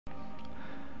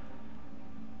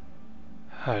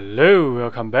Hello,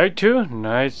 welcome back to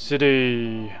Night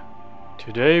City.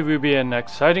 Today will be an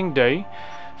exciting day.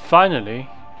 Finally,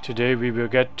 today we will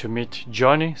get to meet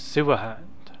Johnny Silverhand.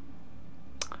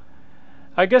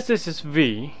 I guess this is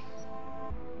V.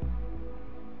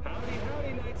 Howdy,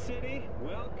 Night City.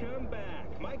 Welcome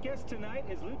back. My guest tonight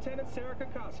is Lieutenant Sarah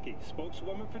Kokoski,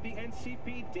 spokeswoman for the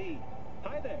NCPD.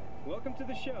 Hi there. Welcome to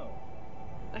the show.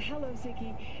 Hello,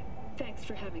 Ziggy. Thanks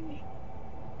for having me.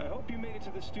 I hope you made it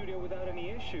to the studio without any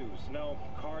issues. No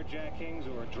carjackings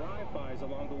or drive-bys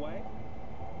along the way?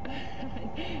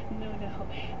 No.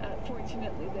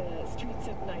 Fortunately, the streets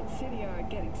of Night City are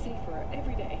getting safer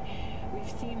every day. We've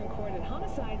seen recorded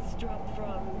homicides drop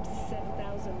from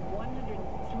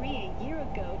 7,103 a year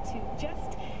ago to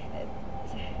just...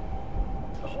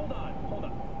 Hold on.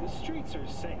 The streets are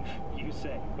safe, you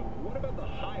say. But what about the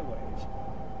highways?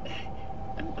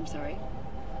 I'm sorry?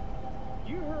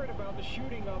 You heard about the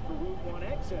shooting off the Route 1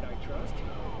 exit, I trust.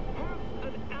 Half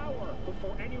an hour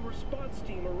before any response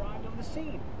team arrived on the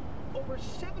scene. Over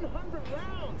 700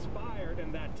 rounds fired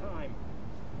in that time.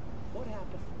 What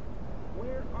happened?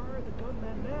 Where are the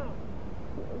gunmen now?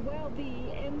 Well,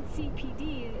 the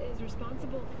NCPD is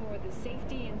responsible for the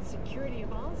safety and security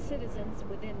of all citizens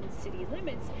within city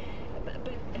limits. But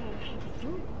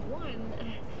Route 1...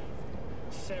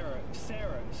 Sarah,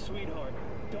 sweetheart,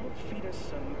 don't feed us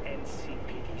some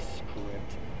NCPD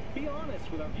script. Be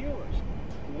honest with our viewers.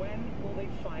 When will they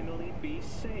finally be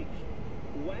safe?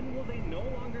 When will they no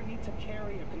longer need to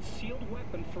carry a concealed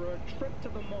weapon for a trip to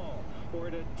the mall or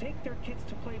to take their kids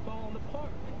to play ball in the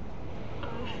park?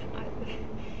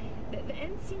 The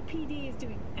NCPD is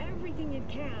doing everything it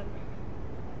can.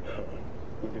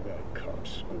 Look at that cop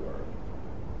squirm.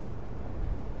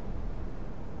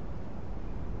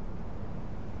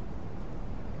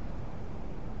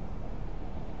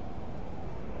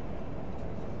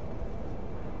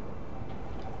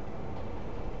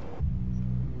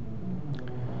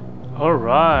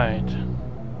 Alright.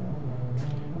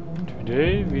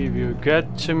 Today we will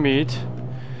get to meet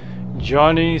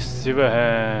Johnny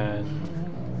Silverhand.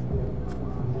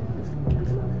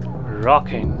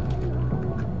 Rocking.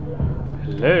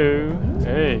 Hello.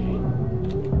 Hey.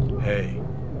 Hey,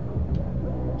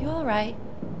 You alright?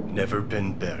 never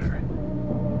been better.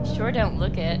 Sure don't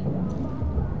look it.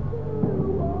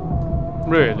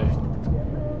 Really?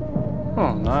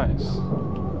 Oh, nice.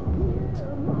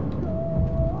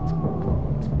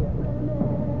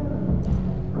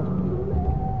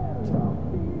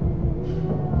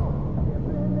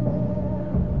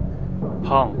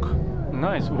 Punk.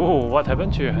 Nice. Whoa, what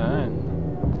happened to your hand?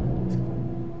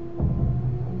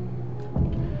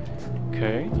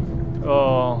 Okay.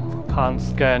 Oh, can't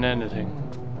scan anything.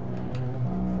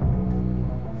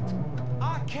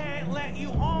 I can't let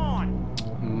you on!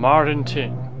 Martin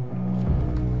Tin.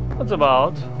 What's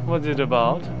about? What's it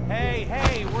about?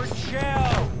 Hey, we're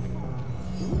chill!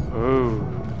 Oh,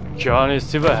 Johnny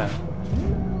Silverhand.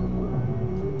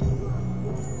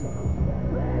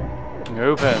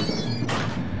 Open.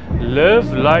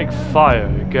 Live like fire.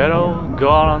 Get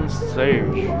on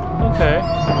stage. Okay.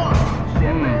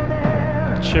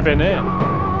 Chipping in. Of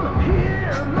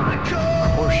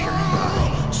course you're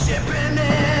Shipping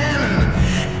in,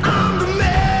 I'm the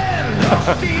man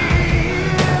of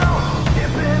steel.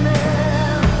 Shipping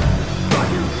in, I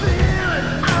can feel it,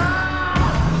 I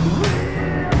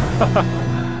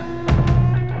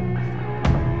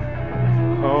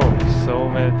will. Oh, so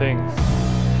many things.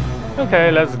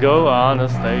 Okay, let's go on the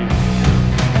stage.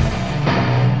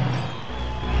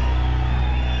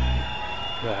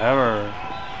 The hammer.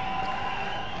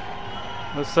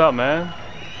 What's up, man?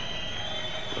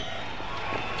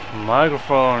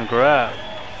 Microphone grab.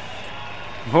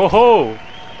 Whoa!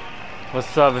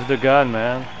 What's up with the gun,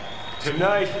 man?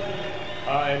 Tonight,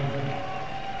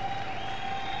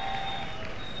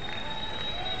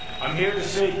 I'm here to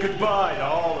say goodbye to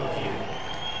all of you.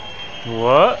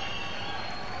 What?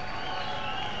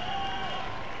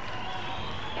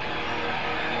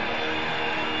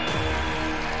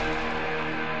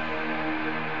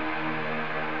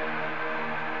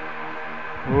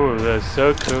 Ooh, that's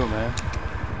so cool, man.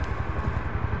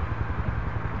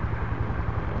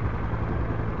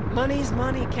 Money's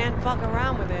money, can't fuck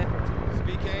around with it.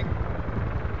 Speaking.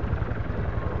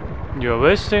 You're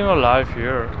wasting your life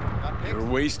here. You're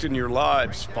wasting your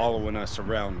lives following us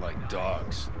around like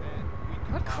dogs.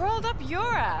 What crawled up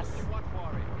your ass?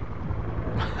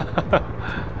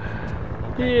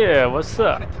 Yeah, what's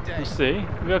up? You see,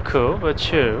 we're cool, we're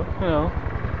chill, you know.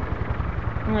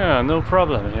 Yeah, no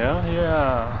problem,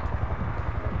 yeah.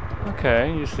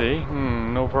 Okay, you see,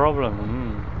 no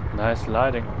problem. Nice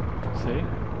lighting, see?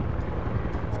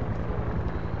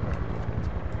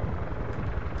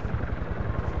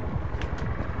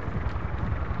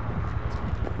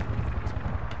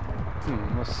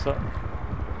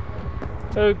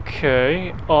 outside.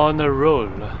 Okay, on a roll.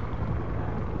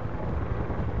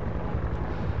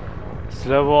 So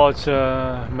that was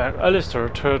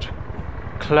McAllister third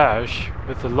clash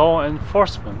with the law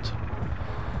enforcement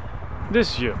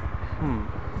this year.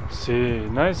 See,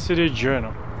 Night City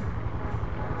Journal.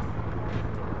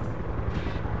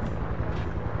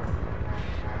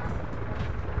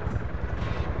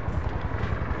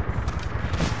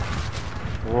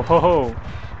 Whoa.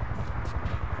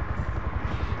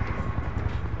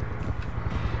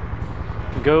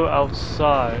 Go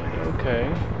outside,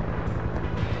 okay.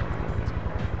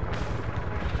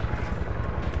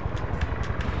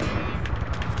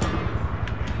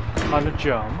 Can't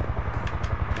jump.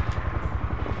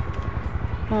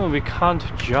 Oh, we can't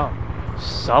jump.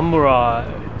 Samurai.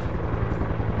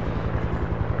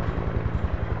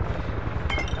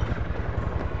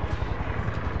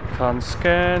 Can't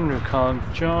scan, we can't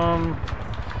jump.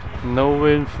 No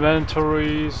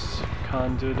inventories.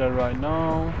 Can't do that right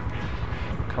now.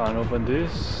 Can't open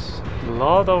this. A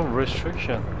lot of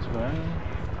restrictions, man.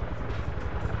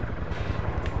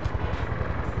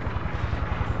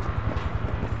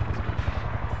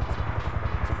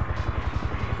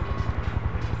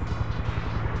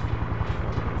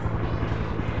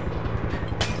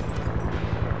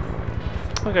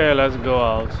 Okay, let's go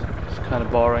out. It's kind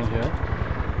of boring here.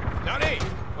 Johnny,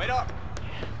 wait up!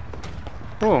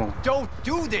 Oh, Don't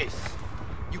do this!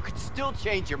 You could still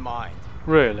change your mind.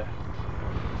 really?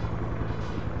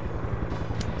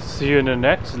 See you in the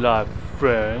next life,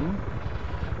 friend.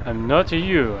 I'm not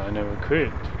you, I never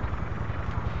quit.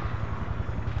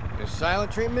 The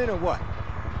silent treatment or what?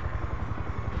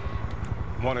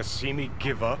 Want to see me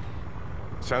give up?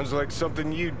 Sounds like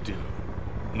something you'd do.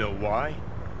 Know why?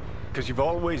 Because you've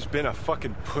always been a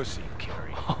fucking pussy,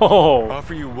 Carrie. Oh,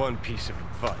 Offer you one piece of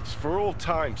advice, for old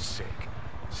time's sake.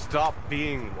 Stop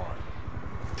being one.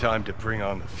 Time to bring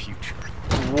on the future.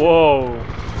 whoa.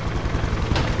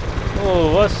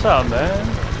 Oh, what's up, man?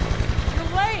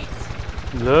 You're late!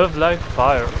 Love like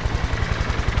fire.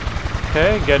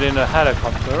 Okay, get in a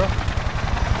helicopter.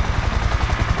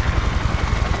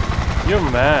 You're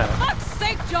mad. Fuck's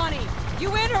sake, Johnny! You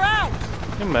in or out?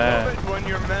 You're Love mad. it when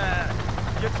you're mad.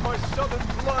 Gets my southern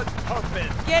blood pumping.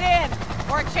 Get in,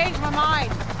 or I change my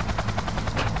mind.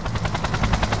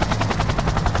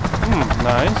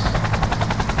 Nice.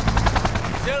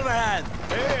 Silverhand!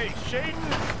 Hey,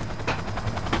 Shaden!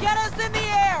 Get us in the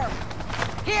air!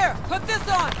 Here, put this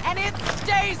on, and it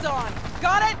stays on.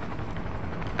 Got it?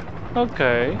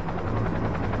 Okay.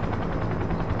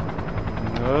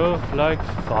 Love like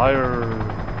fire.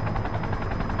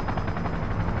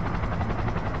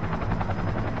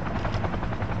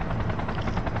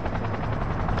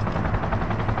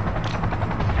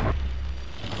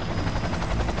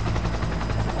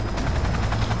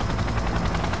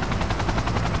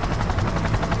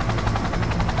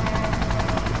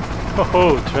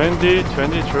 Oh,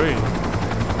 2023.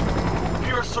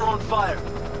 Pierce are on fire.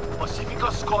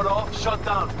 Pacifica's cut off, shut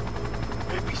down.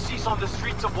 APC's on the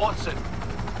streets of Watson.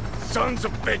 Sons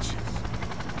of bitches!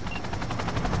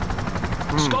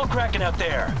 Skull cracking out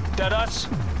there. That us?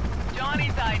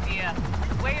 Johnny's idea.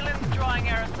 Wayland's drawing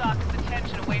Arasaka's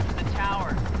attention away from the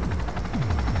tower.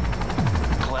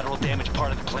 Collateral damage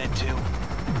part of the plan too.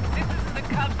 This is the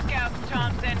Cub Scouts,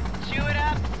 Thompson. Chew it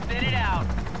up, spit it out.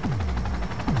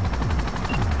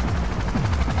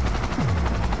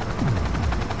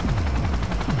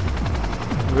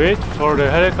 Wait for the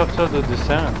helicopter to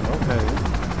descend. Okay.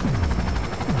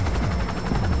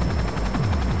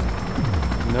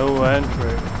 No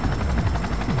entry.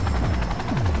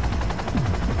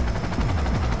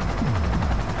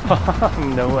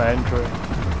 No entry.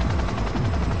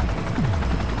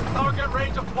 Target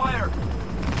range of fire.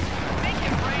 Make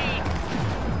it rain.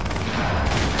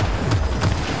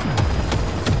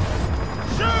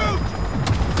 Shoot!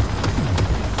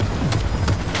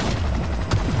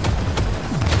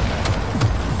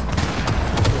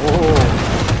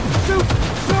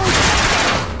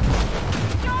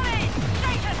 Johnny!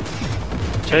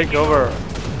 Jason! Take over.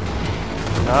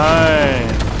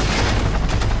 Nice.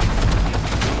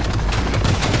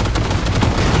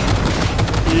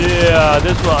 Yeah,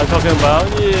 this is what I'm talking about.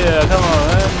 Yeah, come on,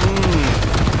 man.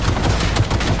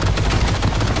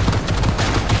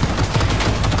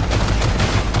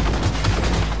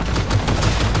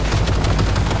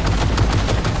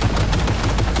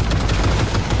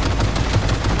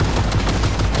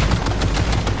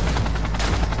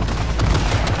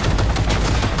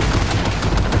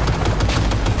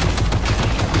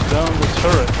 Down the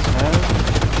turrets, man.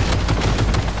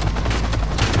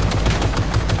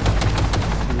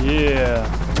 Yeah.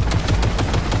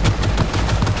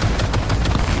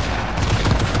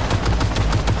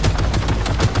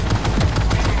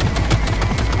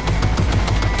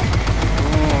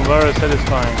 very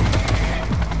satisfying.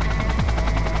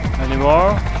 Any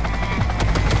more?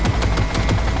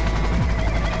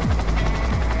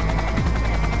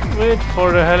 Wait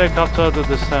for the helicopter to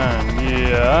descend.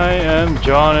 Yeah, I am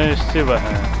Johnny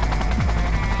Silverhand.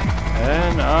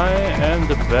 And I am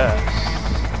the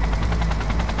best.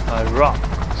 I rock.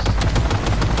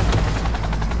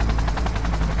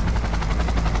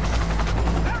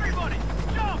 Everybody,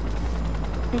 jump!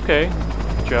 Okay,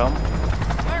 jump.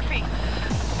 Murphy,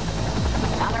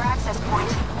 Found our access point.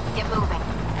 Get moving.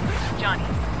 Johnny,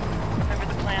 remember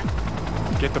the plan?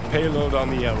 Get the payload on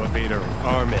the elevator,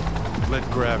 arm it. Let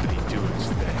gravity do its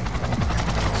thing.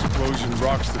 Explosion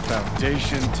rocks the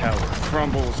foundation, tower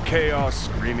crumbles, chaos,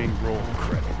 screaming roll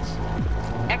credits.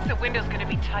 Exit window's gonna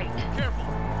be tight. Careful,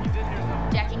 he's in here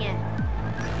somewhere. Jacking in.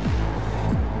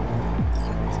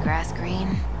 Is grass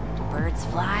green? Do birds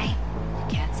fly?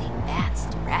 Do cats eat bats?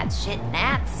 Do rats shit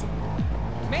gnats?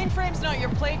 Mainframe's not your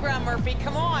playground, Murphy.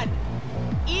 Come on.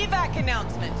 Evac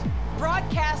announcement.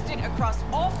 Broadcast it across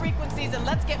all frequencies and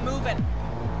let's get moving.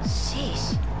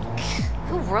 Sheesh.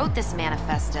 Who wrote this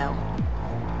manifesto?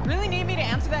 Really need me to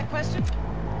answer that question?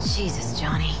 Jesus,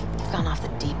 Johnny. You've gone off the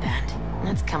deep end. And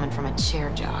that's coming from a chair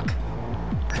jock.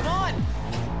 Come on.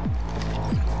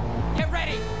 Get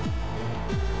ready.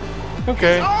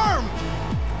 Okay. Arm!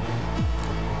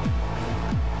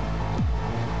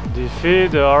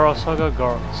 Defeat the Arasaka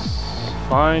guards.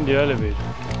 Find the elevator.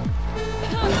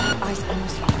 Eyes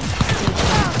almost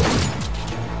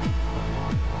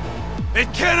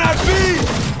It cannot be!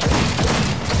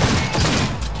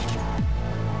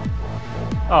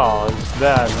 Oh, it's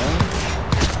bad, man.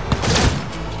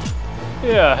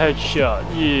 Yeah, headshot.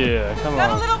 Yeah, come Got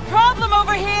a on. little problem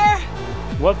over here.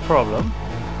 What problem?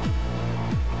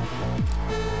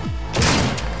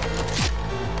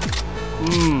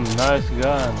 Nice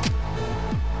gun.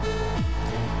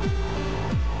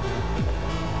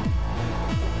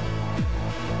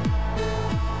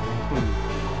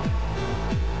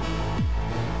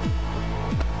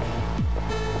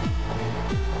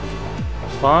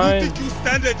 Fine. You think you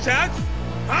stand a chance?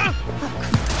 Huh?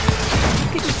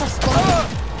 Get yourself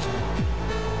spotted.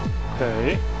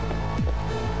 Okay.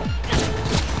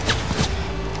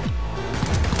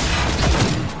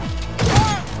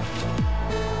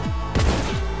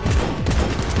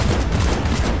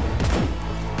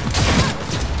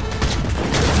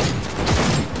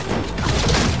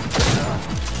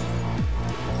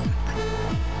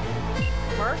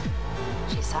 Murph?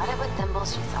 She sought it with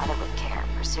thimbles, she sought it with care.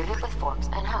 Pursued it with forks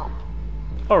and hope.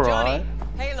 Alright. Johnny,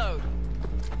 payload.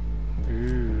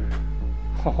 Ooh.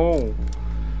 Oh.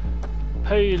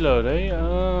 Payload, eh?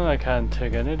 I can't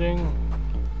take anything.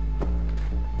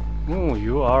 Ooh,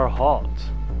 you are hot.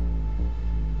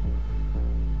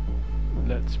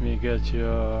 Let me get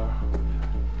your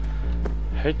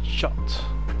headshot.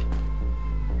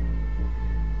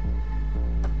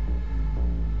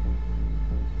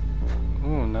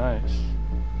 Ooh, nice.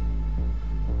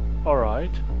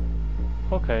 Alright.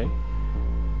 Okay.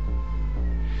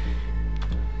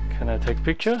 Can I take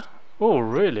picture? Oh,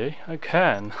 really? I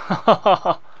can.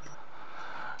 That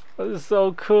is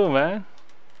so cool, man.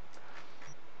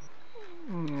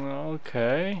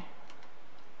 Okay.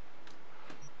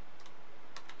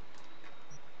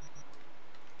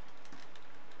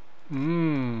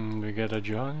 We get a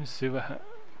Johnny Silverhand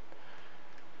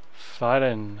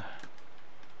fighting.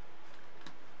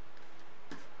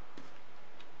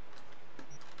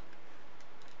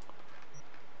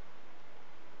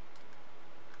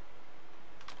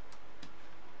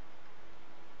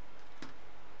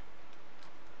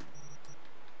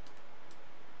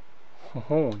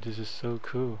 Oh, this is so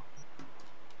cool.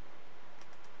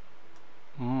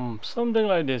 Something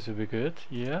like this would be good,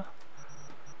 yeah.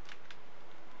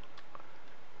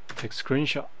 Take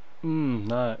screenshot.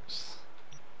 Nice.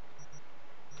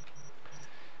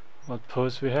 What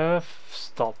pose we have?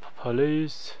 Stop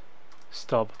police.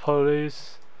 Stop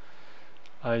police.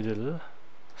 Idle.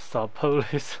 Stop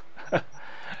police.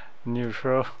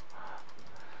 Neutral.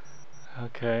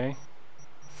 Okay.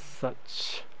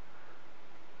 Such.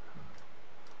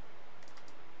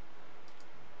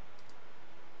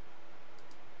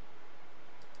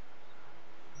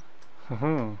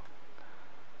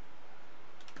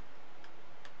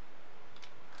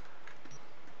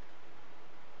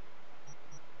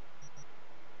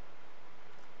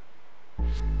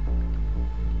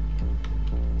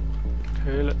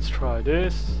 Okay, let's try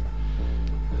this.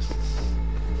 Let's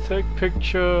take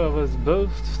picture of us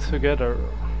both together.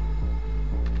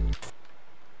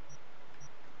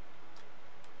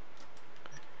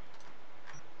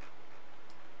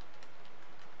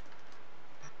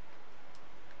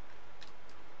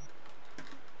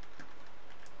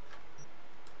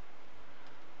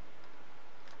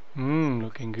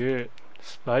 looking good.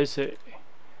 Spicy.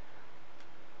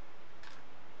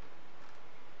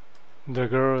 The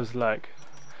girl is like,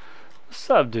 what's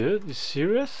up, dude? You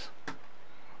serious?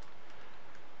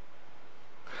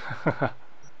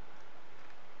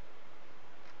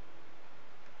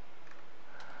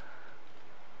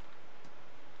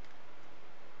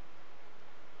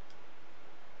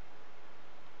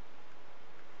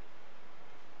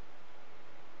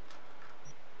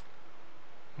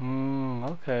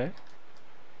 Okay.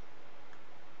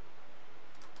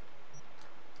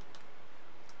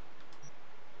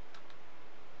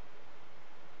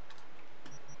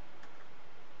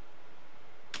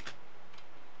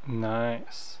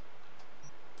 Nice.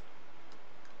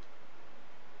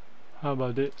 How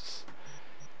about this?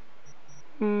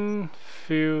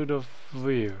 Field of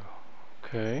view.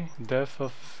 Okay, depth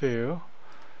of field.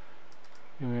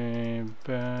 Give me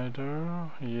better.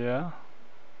 Yeah.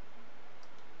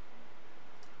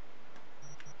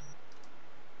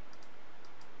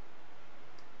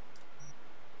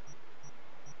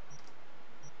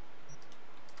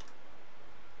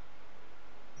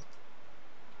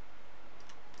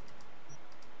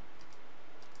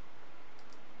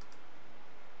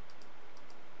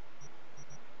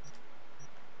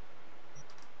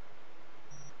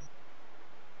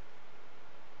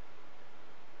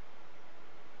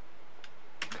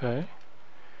 Okay.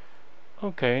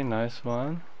 Okay, nice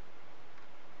one.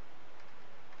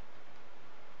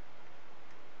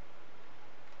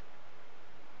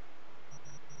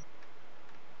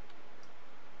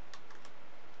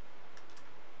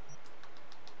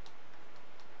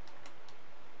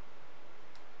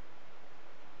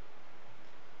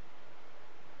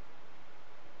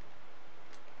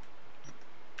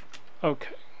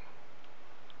 Okay.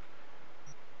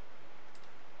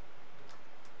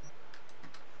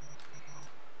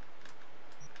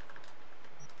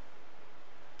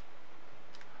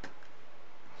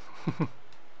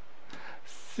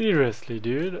 Seriously,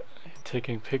 dude,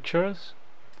 taking pictures?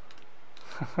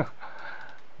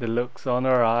 The looks on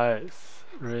her eyes,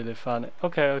 really funny.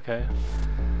 Okay, okay.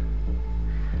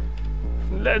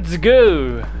 Let's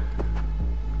go!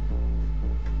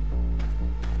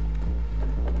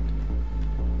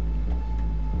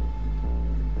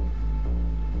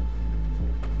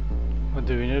 What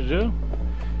do we need to do?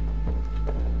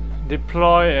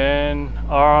 Deploy and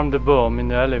arm the bomb in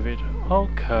the elevator.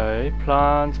 Okay,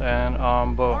 plant and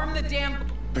arm bomb. Arm the damn.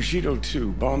 Bushido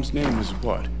 2, bomb's name is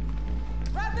what?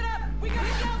 Wrap it up! We got a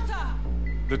Delta!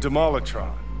 The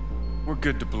Demolitron. We're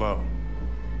good to blow.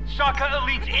 Shaka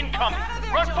Elite's incoming!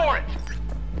 Run for it!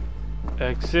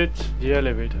 Exit the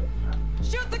elevator.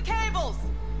 Shoot the cables!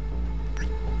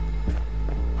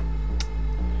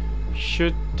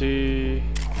 Shoot the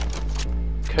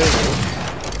cable.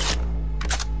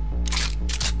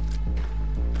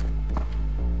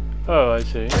 Oh, I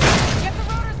see. Get the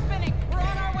rotor spinning! We're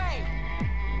on our way!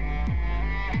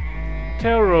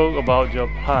 Tell Rogue about your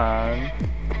plan.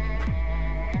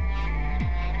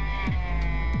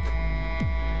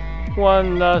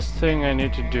 One last thing I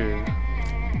need to do.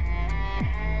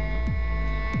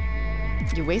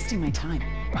 You're wasting my time.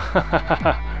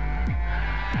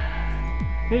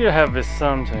 Need to have this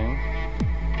something.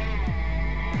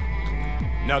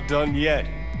 Not done yet.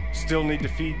 Still need to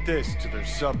feed this to their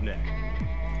subnet.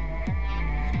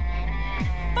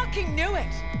 Fucking knew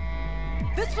it!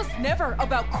 This was never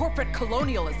about corporate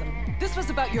colonialism. This was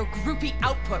about your groupie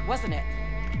output, wasn't it?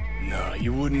 No,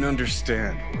 you wouldn't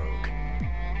understand, Rogue.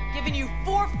 Giving you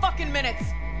 4 fucking minutes.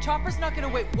 Chopper's not gonna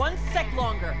wait 1 sec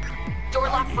longer. Door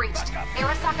lock breached.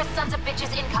 Arasaka's sons of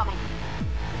bitches incoming.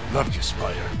 Loved you,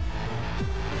 Spider.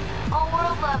 Whole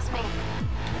world loves me.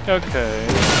 Okay.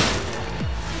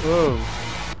 Whoa.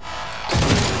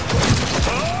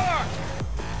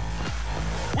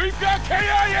 We've got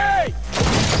KIA!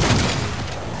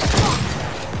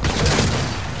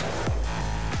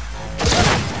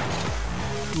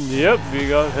 Yep, we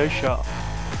got headshot.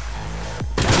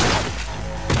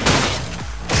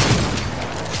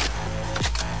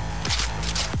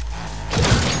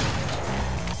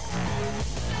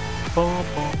 Boom,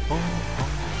 boom, boom,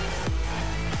 boom.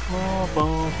 Boom,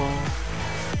 boom, boom.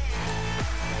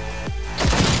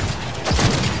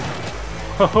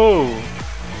 Oh,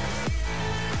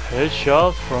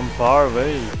 headshots from far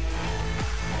away.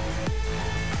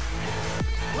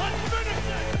 Let's finish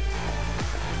it!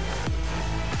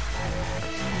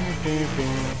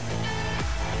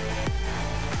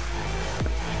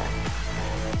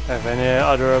 Have any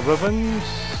other weapons,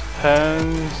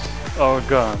 pens, or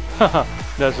gun?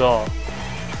 That's all.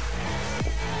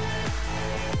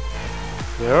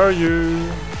 Where are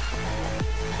you?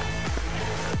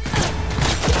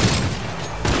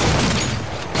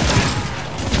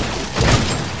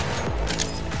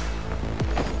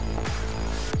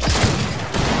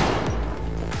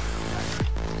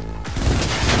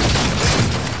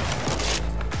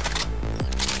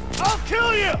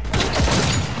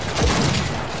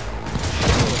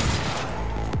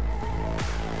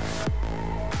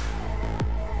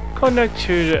 Connect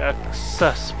to the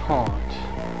access point.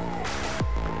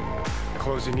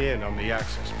 Closing in on the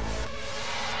access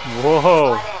point.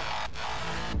 Whoa.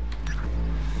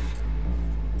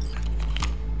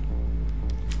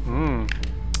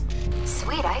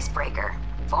 Sweet icebreaker.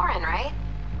 Foreign, right?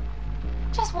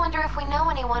 Just wonder if we know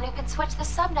anyone who can switch the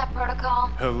subnet protocol.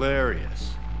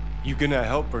 Hilarious. You gonna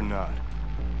help or not?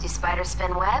 Do spiders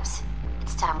spin webs?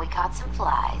 It's time we caught some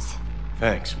flies.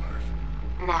 Thanks, Murph.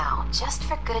 Now, just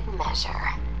for good measure.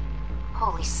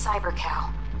 Holy cyber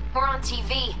cow. We're on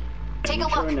TV. Take a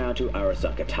look. Return now to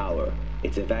Arasaka Tower.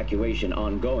 Its evacuation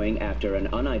ongoing after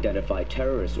an unidentified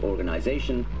terrorist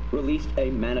organization released a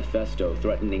manifesto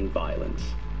threatening violence.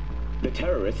 The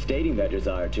terrorists stating their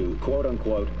desire to,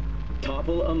 quote-unquote,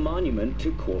 topple a monument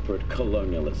to corporate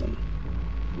colonialism.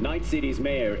 Night City's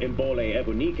mayor, Imbole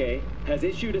Ebunike, has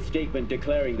issued a statement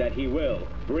declaring that he will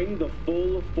bring the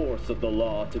full force of the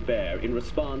law to bear in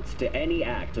response to any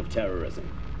act of terrorism.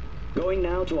 Going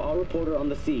now to our reporter on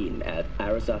the scene at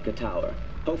Arasaka Tower.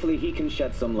 Hopefully he can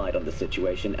shed some light on the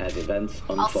situation as events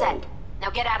unfold. All set. Now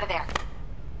get out of there.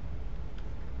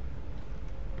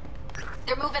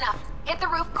 They're moving up. Hit the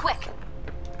roof quick.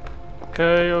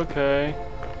 Okay, okay.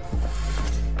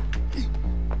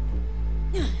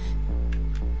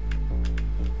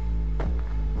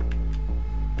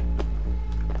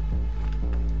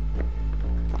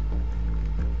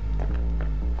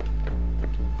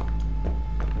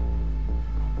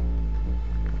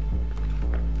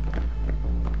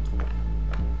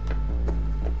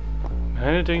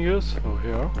 Anything useful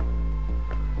here?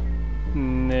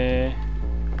 Nah.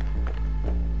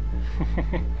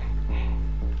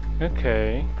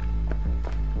 Okay.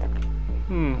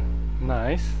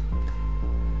 Nice.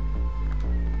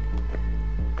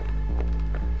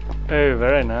 Oh,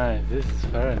 very nice. This is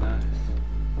very nice.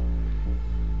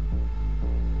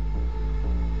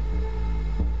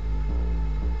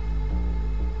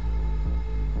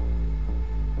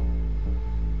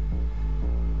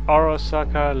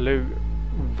 Arasaka look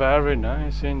very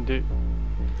nice indeed.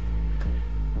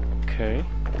 Okay.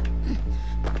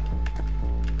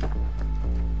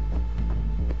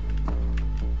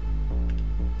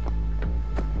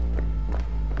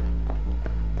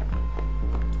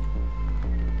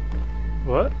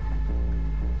 What?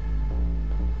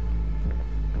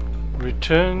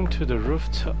 Return to the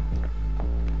rooftop.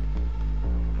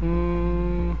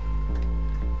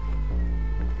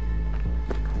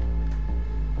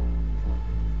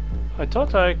 I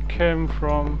thought I came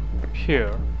from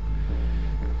here.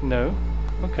 No?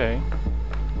 Okay.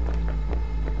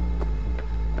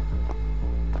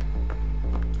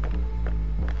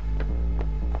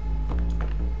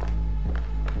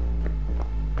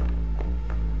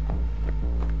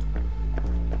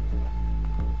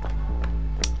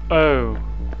 Oh.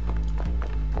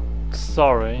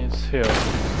 Sorry, it's here.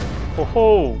 Oh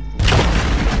ho!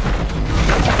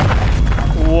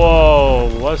 Whoa,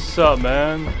 what's up,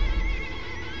 man?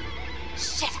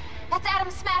 Shit! That's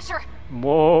Adam Smasher!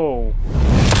 Whoa.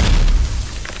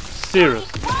 Serious.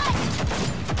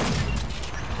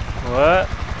 What?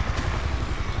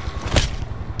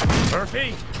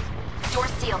 Murphy?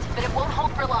 Door's sealed, but it won't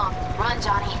hold for long. Run,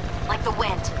 Johnny. Like the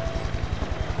wind.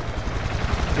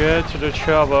 Get to the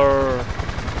chopper.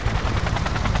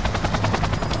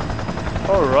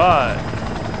 Alright.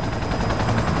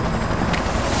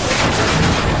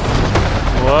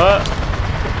 What?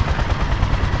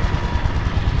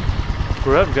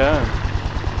 Grab gun.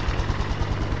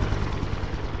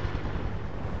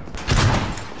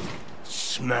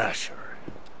 Smasher.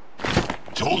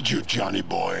 Told you, Johnny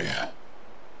boy.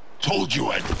 Told you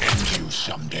I'd end you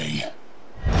someday.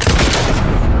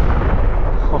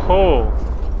 Ho ho.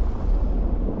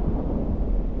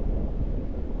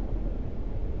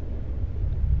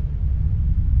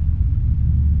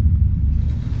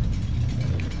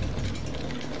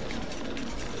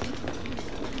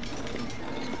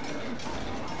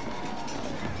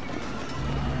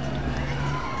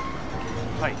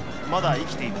 Hi, まだ生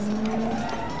きています。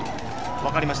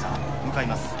わかりました。向かい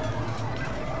ます。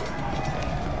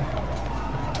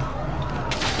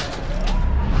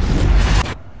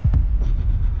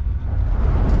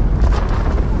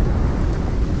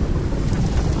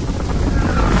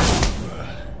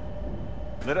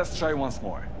Let us try once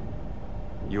more.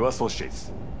 Your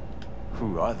associates.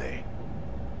 Who are they?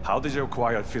 How did you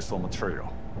acquire fissile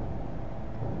material?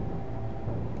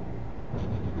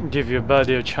 Give your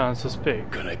buddy a chance to speak.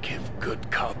 Gonna give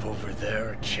good cop over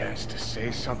there a chance to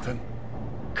say something?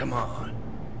 Come on.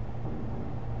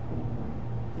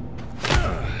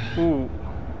 Ooh.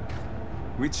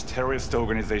 Which terrorist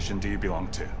organization do you belong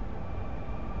to?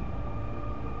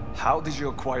 How did you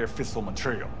acquire fissile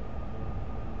material?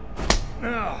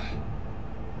 Oh,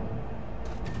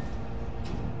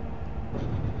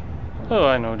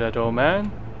 I know that old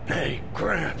man. Hey,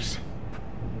 Gramps.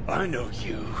 I know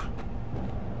you.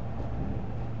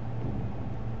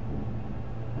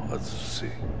 外せ。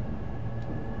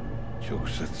直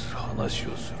接話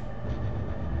をする。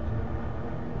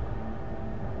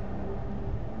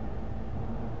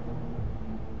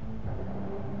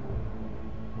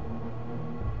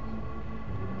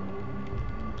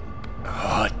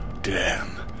Hot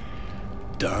damn.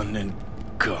 Done and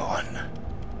gone.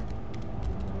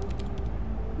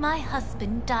 My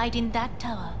husband died in that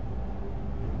tower.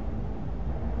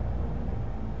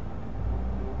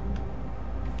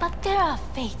 But there are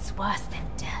fates worse than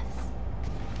death.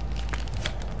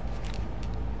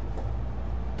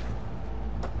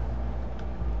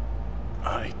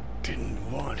 I didn't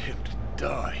want him to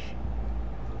die.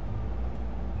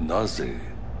 なぜ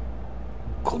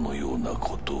このような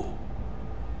ことを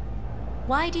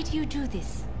Why did you do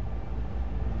this?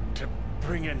 To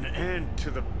bring an end to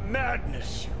the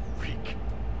madness you wreak.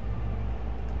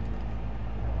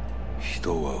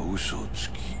 人は嘘を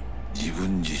つき自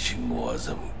分自身を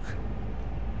欺く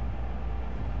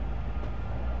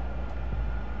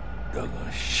だが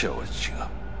死者は違う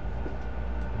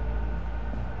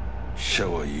死者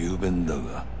は雄弁だ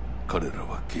が彼ら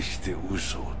は決して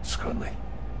嘘をつかない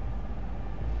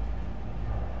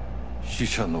死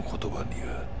者の言葉に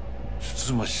はつ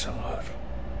つましさがあ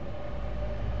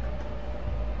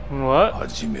る What?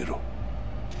 始めろ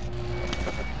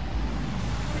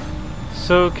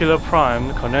So Killer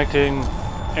Prime connecting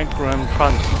Engram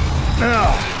Transit.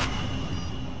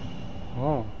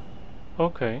 Oh,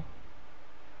 okay.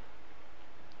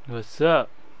 What's up?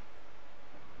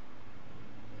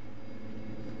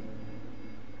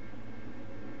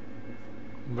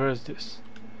 Where's this?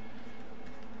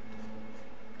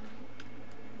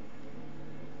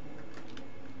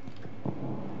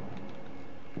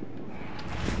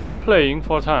 Playing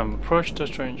for time. Approach the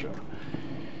stranger.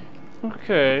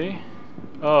 Okay.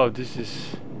 Oh, this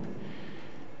is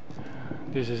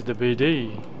the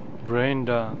BD. Brain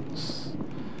dance.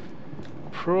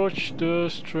 Approach the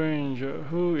stranger.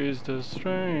 Who is the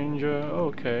stranger?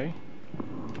 Okay.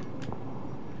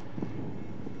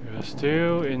 We are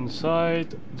still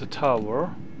inside the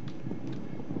tower.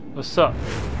 What's up?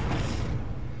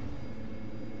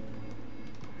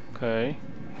 Okay.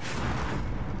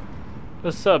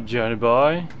 What's up, Johnny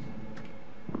boy?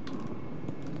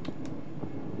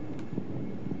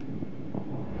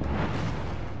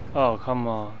 Oh, come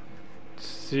on.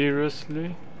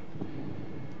 Seriously?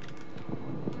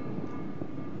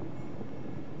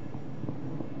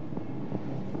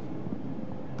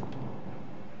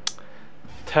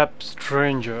 Tap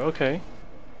stranger, okay.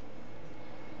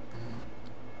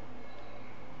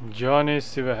 Johnny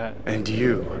Silverhead. And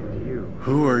you?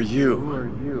 Who are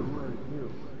you?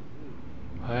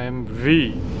 I am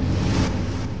V.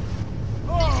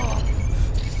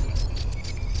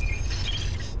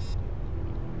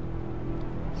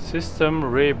 System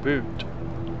reboot.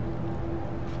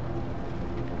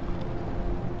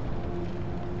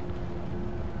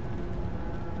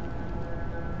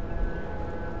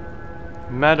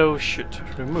 Metal sheet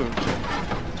removed.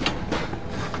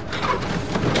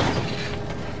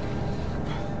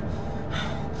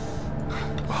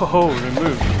 Oh,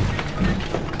 removed.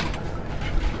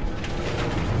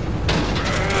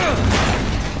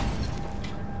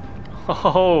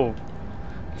 Oh,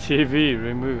 TV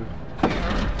removed.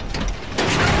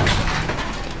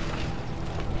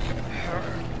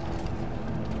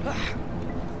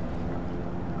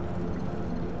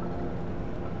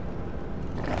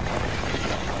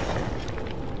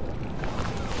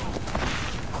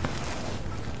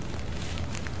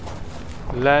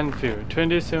 Landfill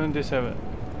 2077.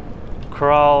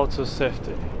 Crawl to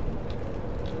safety.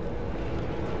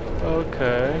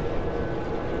 Okay.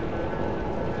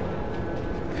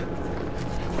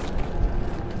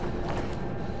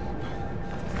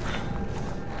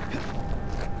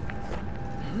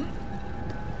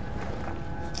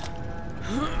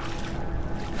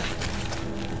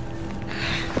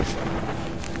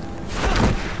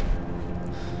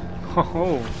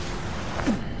 Oh.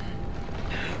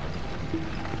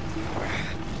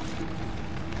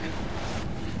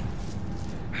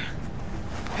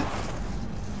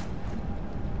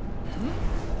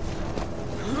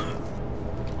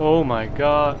 Oh my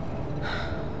god.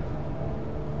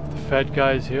 The fat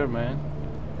guy is here, man.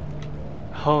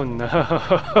 Oh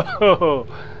no.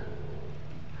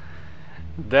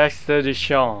 Dexter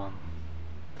Deshawn.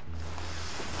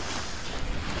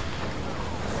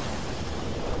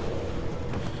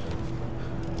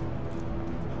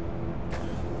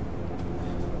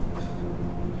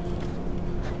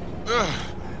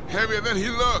 Heavier than he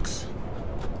looks.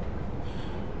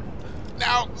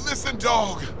 Now, listen,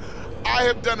 dog. I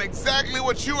have done exactly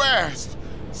what you asked.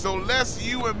 So let's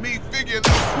you and me figure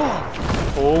this out.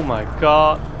 Oh my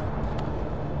god.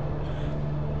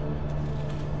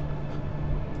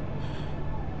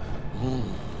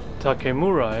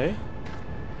 Takemura, eh?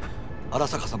 荒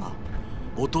坂様、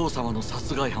お父様の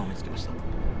殺害犯を見つけました。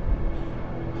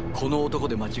この男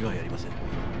で間違いありません。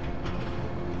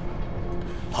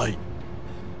はい。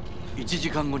1時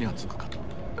間後には着くかと。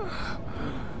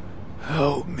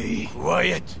Help me.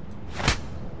 Quiet.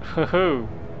 Ho.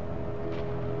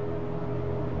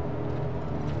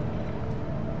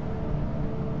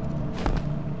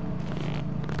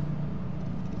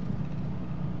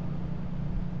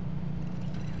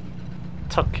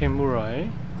 Takemura, eh?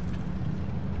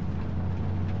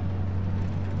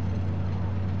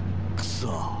 く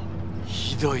そ、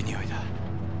ひどい匂いだ。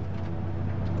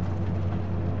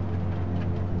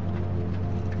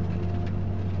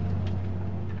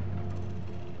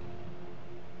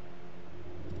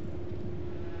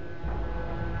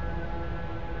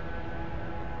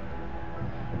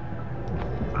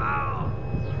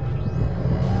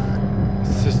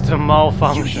System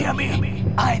malfunction. You hear me?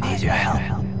 I need your help.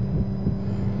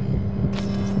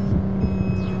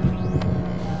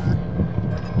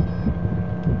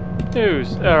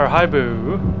 News, hi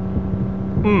boo.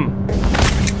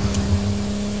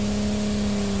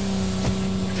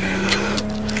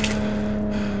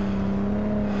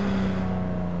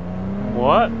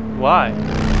 What? Why?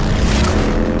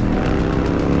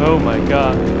 Oh my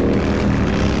god.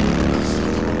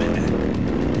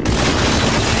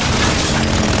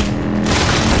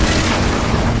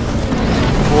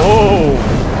 Whoa!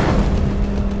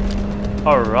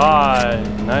 Alright,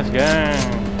 nice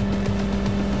game.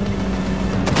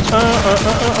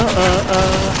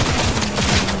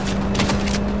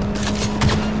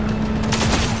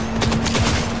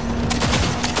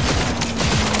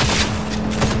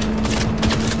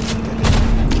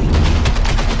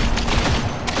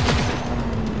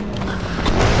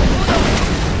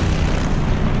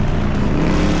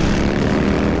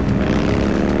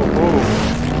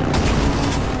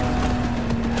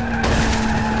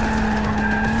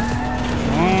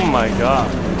 Oh my god.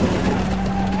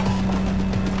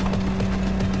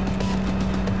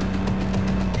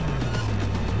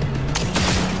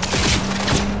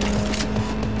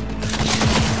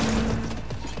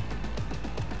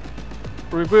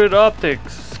 Reboot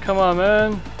optics, come on,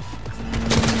 man.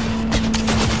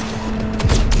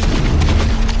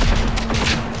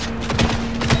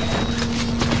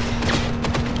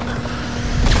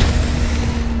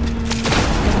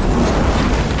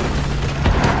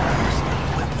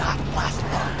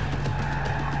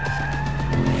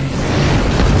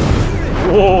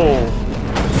 Whoa.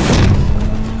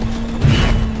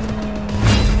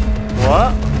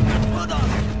 What?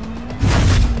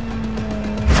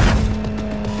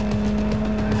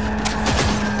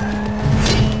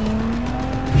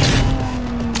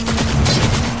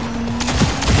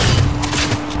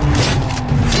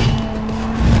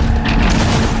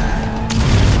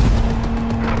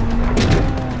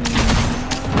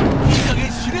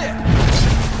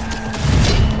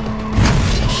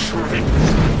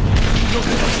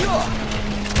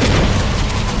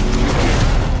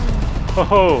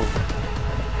 Oh,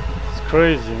 it's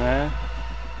crazy, man.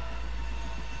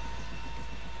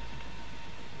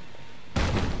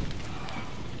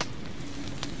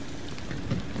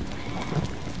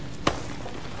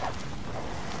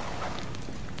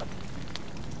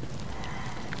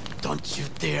 Don't you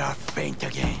dare faint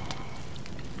again.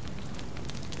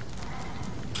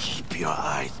 Keep your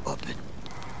eyes open.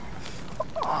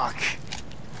 Fuck.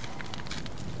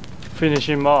 Finish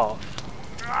him off.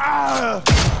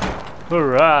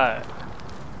 Alright.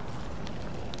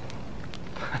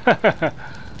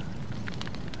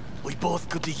 We both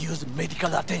could use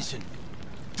medical attention.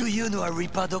 Do you know a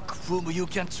Reaper doc whom you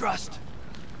can trust?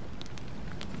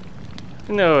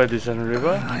 No, Edison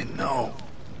River. I know.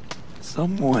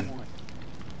 Someone.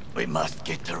 We must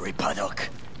get to Reaper doc.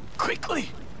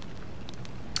 Quickly.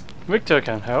 Victor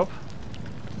can help.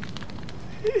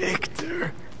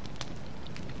 Victor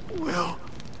will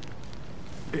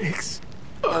fix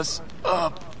us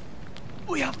up.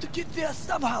 We have to get there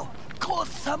somehow. Call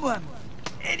someone.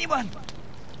 Anyone.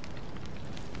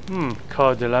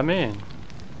 Call Delamin.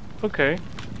 Okay.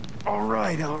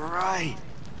 Alright.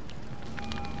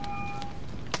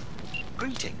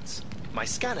 Greetings. My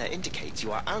scanner indicates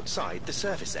you are outside the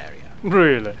service area.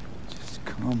 Really? Just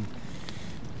come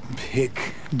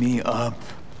pick me up.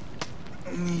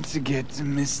 Need to get to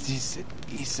Misty's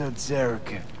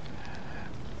Esoterica.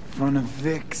 Front of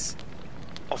Vic's.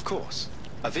 Of course.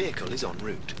 A vehicle is en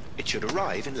route. It should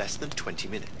arrive in less than 20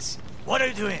 minutes. What are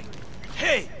you doing?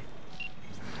 Hey!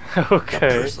 Okay.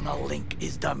 The personal link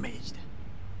is damaged.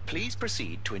 Please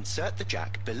proceed to insert the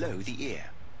jack below the ear,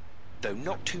 though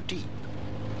not too deep.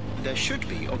 There should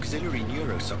be auxiliary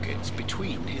neurosockets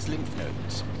between his lymph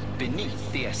nodes,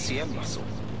 beneath the SCM muscle.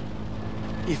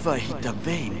 If I hit a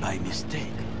vein by mistake,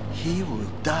 he will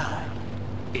die.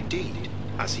 Indeed,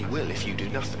 as he will if you do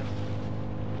nothing.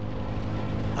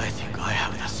 I think I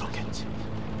have the socket.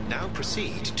 Now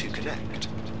proceed to connect.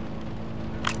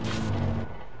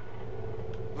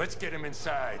 Let's get him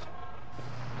inside.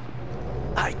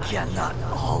 I cannot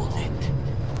hold it.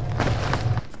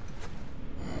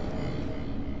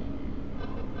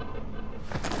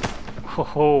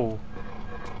 Ho.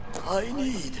 I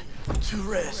need to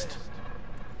rest.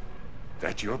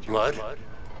 That your blood?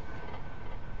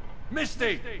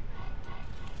 Misty!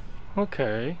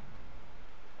 Okay.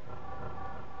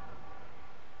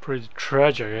 Pretty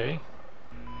tragic, eh?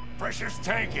 Pressure's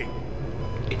tanking.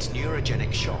 It's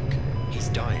neurogenic shock. He's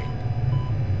dying.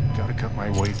 Gotta cut my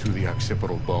way through the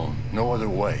occipital bone. No other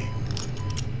way.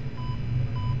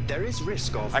 There is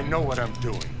risk of... I know what I'm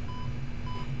doing.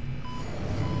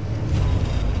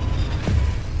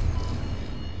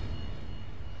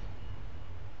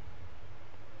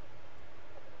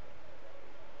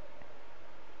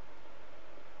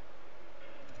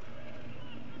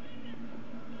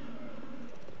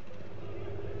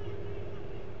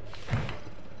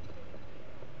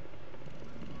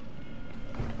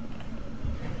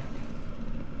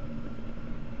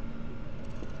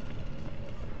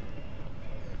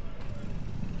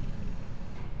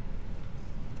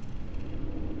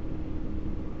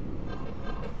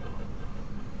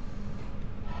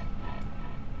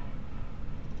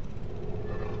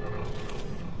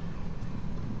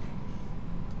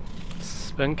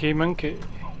 Spunky monkey.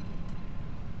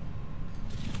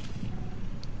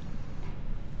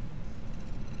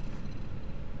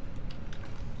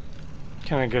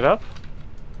 Can I get up?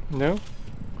 No?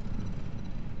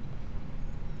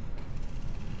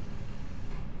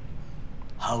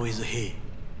 How is he?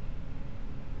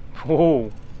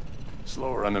 Whoa.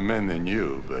 Slower on the mend than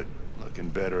you, but looking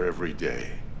better every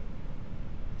day.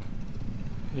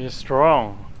 He's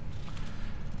strong.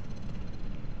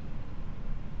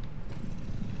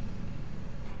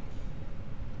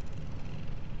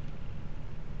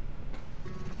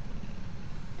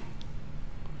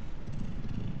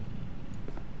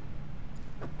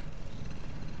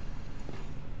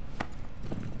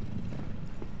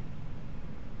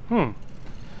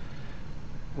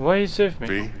 Why you saved me?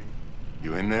 V,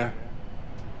 you in there?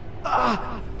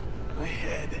 Ah! My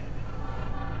head.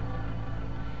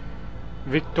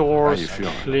 Victor's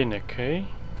clinic, eh?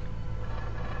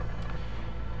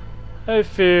 I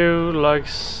feel like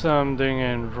something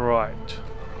ain't right.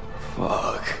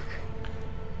 Fuck.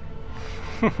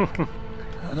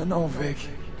 I don't know, Vic.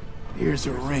 Ears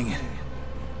are ringing.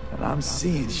 And I'm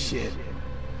seeing shit.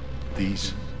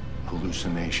 These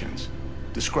hallucinations.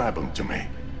 Describe them to me.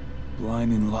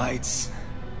 Blinding lights.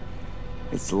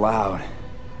 It's loud.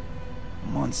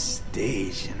 I'm on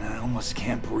stage and I almost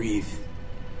can't breathe.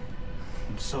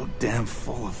 I'm so damn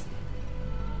full of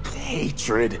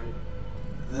hatred.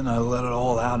 Then I let it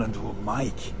all out into a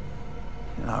mic.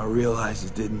 And I realized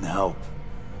it didn't help.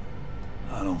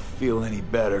 I don't feel any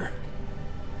better.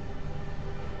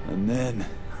 And then,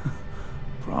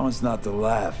 promise not to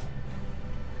laugh,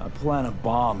 I plant a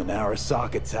bomb in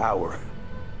Arasaka Tower.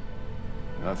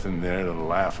 Nothing there to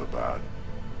laugh about.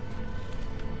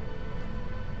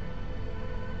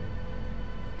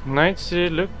 Night City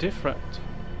looked different.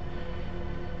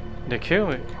 They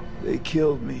killed me. They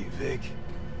killed me, Vic.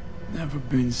 Never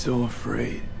been so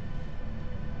afraid.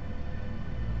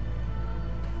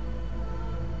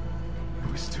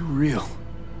 It was too real.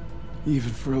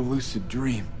 Even for a lucid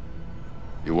dream.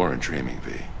 You weren't dreaming,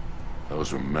 V.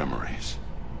 Those were memories.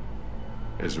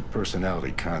 There's a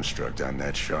personality construct on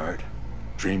that shard.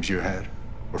 Dreams you had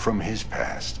were from his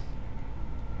past.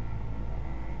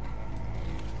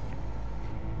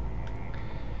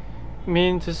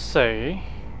 Mean to say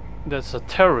there's a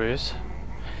terrorist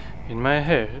in my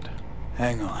head?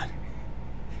 Hang on.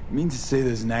 Mean to say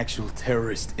there's an actual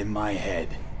terrorist in my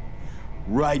head?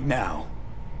 Right now?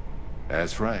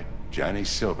 That's right, Johnny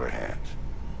Silverhand.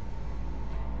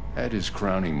 Had his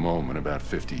crowning moment about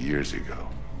 50 years ago.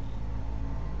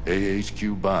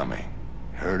 AHQ bombing.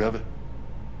 Heard of it?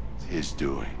 It's his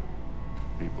doing.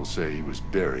 People say he was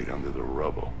buried under the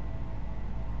rubble.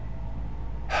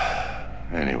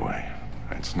 Anyway,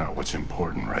 that's not what's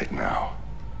important right now.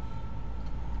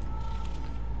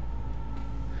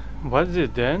 What is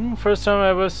it then? First time I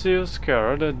ever see you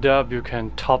scared. A W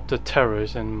can top the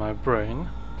terrors in my brain.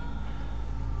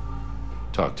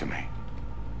 Talk to me.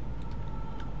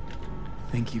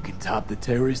 Think you can top the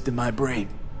terrorist in my brain?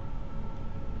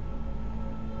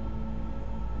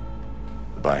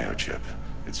 The biochip.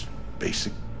 It's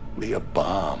basically a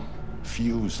bomb.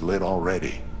 Fuse lit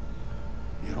already.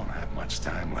 You don't have much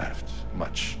time left.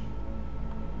 Much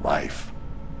life.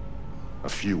 A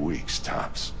few weeks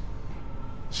tops.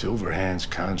 Silverhand's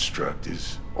construct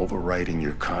is overriding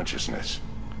your consciousness,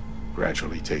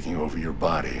 gradually taking over your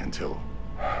body until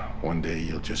one day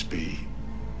you'll just be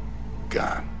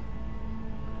gone.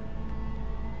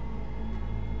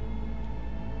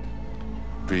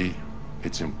 V,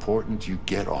 it's important you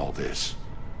get all this.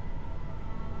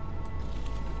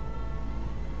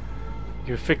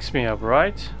 You fix me up,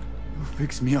 right? You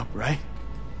fix me up, right?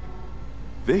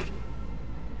 Vic?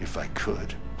 If I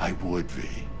could, I would,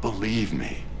 V. Believe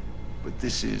me. But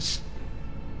this is...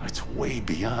 it's way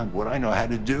beyond what I know how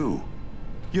to do.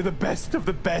 You're the best of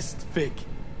the best, Vic.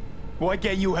 Why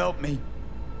can't you help me?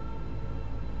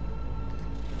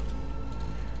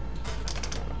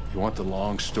 You want the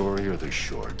long story or the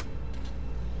short?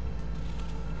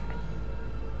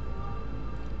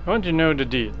 I want to know the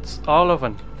deeds. All of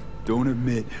them. Don't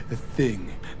admit a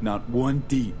thing. Not one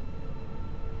deed.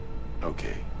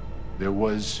 Okay. There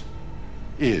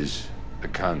is a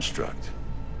construct.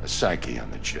 A psyche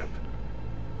on the chip.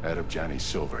 Out of Johnny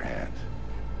Silverhand.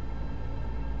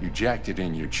 You jacked it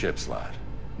in your chip slot.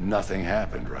 Nothing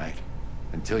happened, right?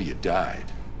 Until you died.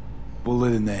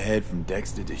 Bullet in the head from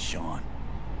Dexter to Sean.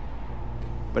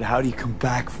 But how do you come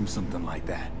back from something like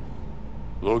that?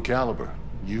 Low caliber.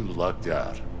 You lucked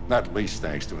out. Not least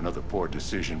thanks to another poor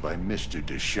decision by Mr.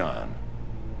 Deshawn.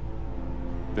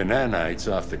 The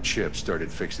nanites off the chip started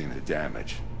fixing the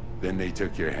damage. Then they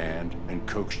took your hand and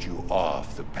coaxed you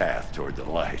off the path toward the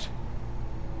light.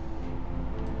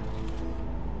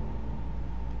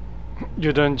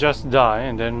 You don't just die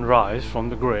and then rise from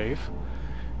the grave.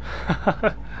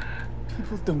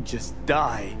 People don't just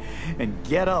die and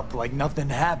get up like nothing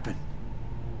happened.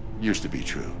 Used to be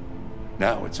true.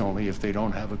 Now it's only if they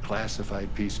don't have a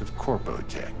classified piece of corpo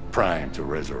tech primed to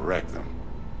resurrect them.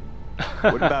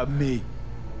 What about me?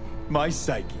 My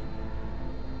psyche?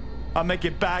 I'll make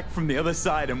it back from the other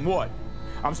side and what?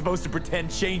 I'm supposed to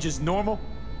pretend change is normal?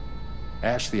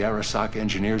 Ask the Arasaka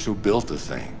engineers who built the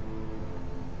thing.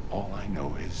 All I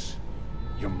know is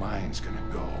your mind's gonna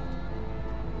go.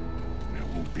 And it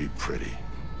won't be pretty.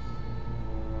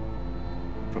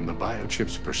 From the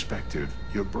biochip's perspective,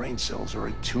 your brain cells are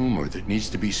a tumor that needs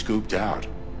to be scooped out,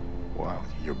 while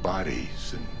your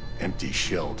body's an empty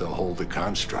shell to hold the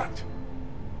construct.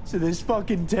 So this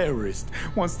fucking terrorist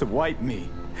wants to wipe me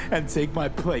and take my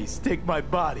place, take my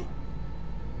body.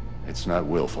 It's not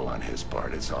willful on his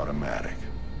part, it's automatic.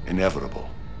 Inevitable.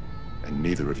 And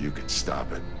neither of you could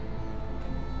stop it.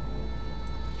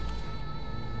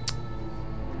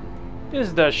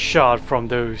 Is that shot from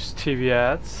those TV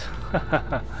ads?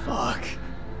 Fuck.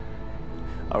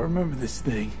 I remember this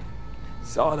thing.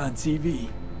 Saw it on TV.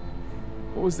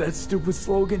 What was that stupid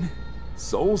slogan?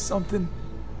 Soul something?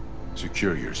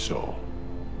 Secure your soul.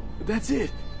 But that's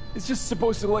it. It's just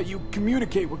supposed to let you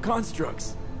communicate with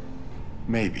constructs.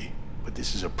 Maybe, but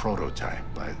this is a prototype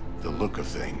by the look of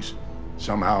things.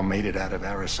 Somehow made it out of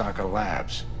Arasaka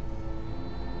Labs.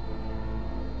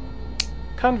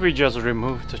 Can't we just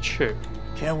remove the chip?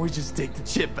 Can't we just take the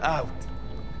chip out?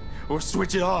 Or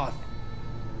switch it off?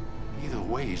 Either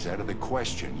way's out of the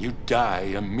question. You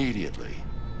die immediately.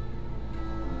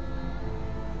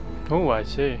 Oh, I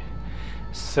see.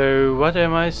 So what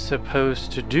am I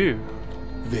supposed to do?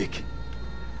 Vic,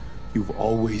 you've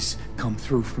always come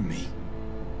through for me.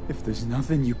 If there's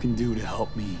nothing you can do to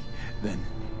help me, then...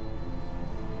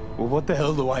 well, what the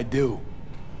hell do I do?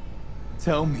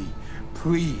 Tell me,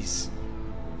 please.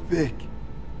 Vic.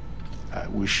 I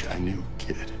wish I knew,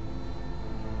 kid.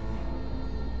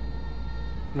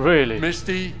 Really?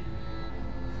 Misty?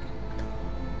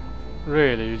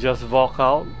 Really? You just walk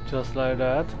out just like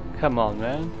that? Come on,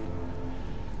 man.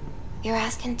 You're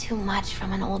asking too much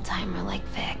from an old-timer like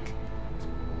Vic.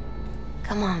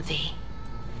 Come on, V.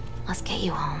 Let's get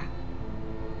you home.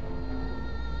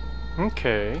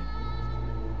 Okay.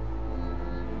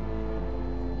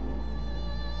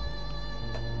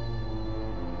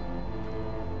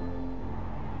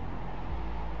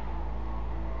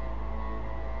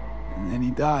 And then he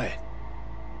died.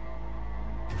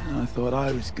 And I thought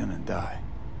I was gonna die.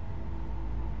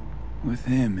 With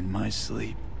him in my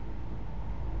sleep.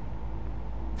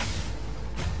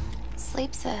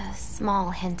 Sleep's a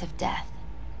small hint of death.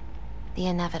 The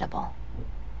inevitable.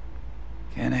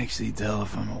 Can't actually tell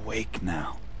if I'm awake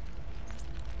now.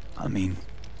 I mean,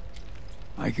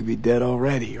 I could be dead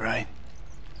already, right?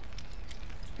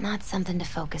 Not something to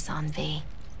focus on, V.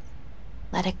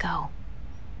 Let it go.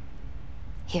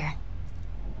 Here.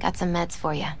 Got some meds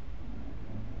for you.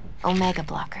 Omega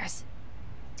blockers.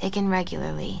 Taken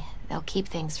regularly, they'll keep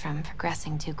things from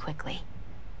progressing too quickly.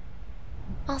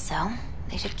 Also,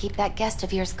 they should keep that guest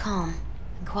of yours calm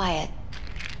and quiet.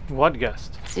 What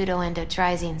guest?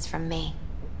 Pseudoendotrizines from me.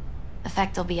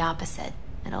 Effect will be opposite.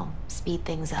 It'll speed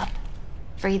things up.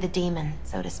 Free the demon,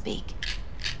 so to speak.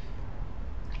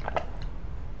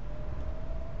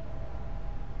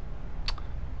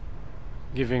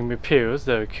 Giving me pills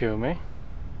that will kill me.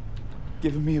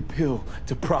 Giving me a pill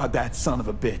to prod that son of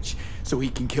a bitch so he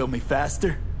can kill me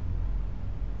faster?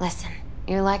 Listen,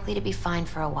 you're likely to be fine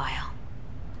for a while.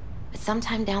 But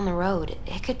sometime down the road,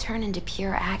 it could turn into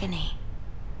pure agony.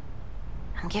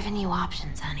 I'm giving you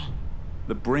options, honey.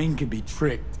 The brain can be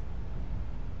tricked.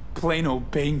 Plain old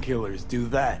painkillers do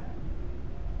that.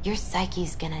 Your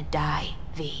psyche's gonna die,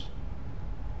 V.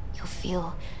 You'll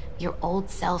feel your old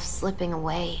self slipping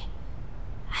away.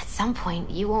 At some point,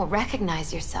 you won't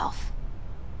recognize yourself.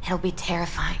 It'll be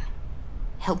terrifying.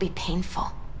 It'll be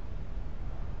painful.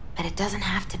 But it doesn't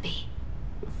have to be.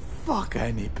 The fuck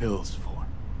I need pills for?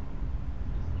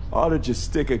 Ought to just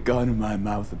stick a gun in my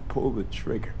mouth and pull the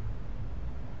trigger.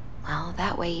 Well,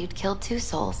 that way you'd kill 2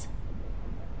 souls.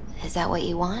 Is that what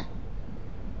you want?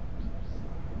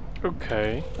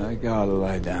 Okay. I gotta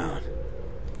lie down.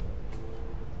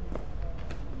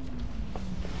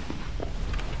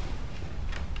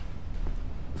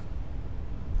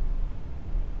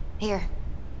 Here.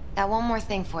 Got one more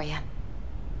thing for you.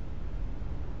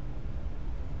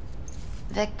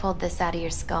 Vic pulled this out of your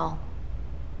skull.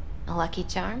 A lucky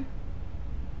charm?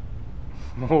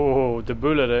 Oh, the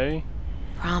bullet, eh?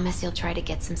 Promise you'll try to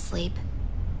get some sleep.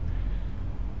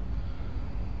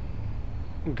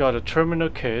 Got a terminal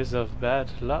case of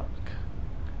bad luck.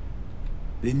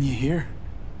 Didn't you hear?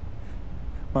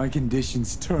 My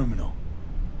condition's terminal.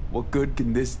 What good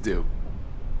can this do?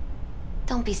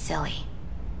 Don't be silly.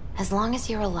 As long as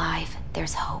you're alive,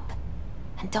 there's hope.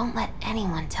 And don't let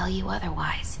anyone tell you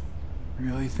otherwise.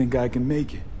 Really think I can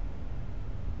make it?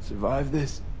 Survive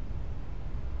this?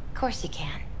 Of course you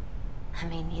can. I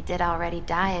mean, you did already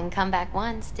die and come back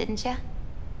once, didn't you?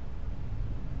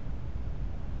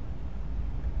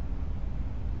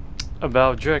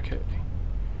 About Jackie.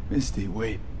 Misty,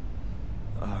 wait.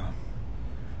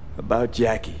 About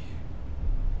Jackie.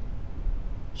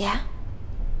 Yeah?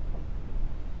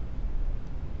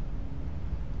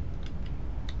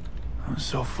 I'm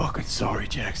so fucking sorry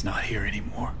Jack's not here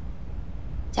anymore.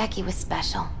 Jackie was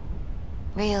special.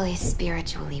 Really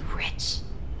spiritually rich.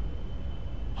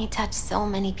 He touched so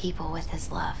many people with his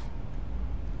love.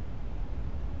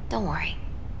 Don't worry.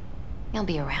 He'll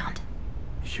be around.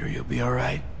 You sure you'll be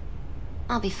alright?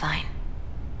 I'll be fine.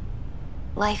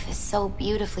 Life is so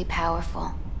beautifully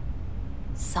powerful.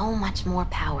 So much more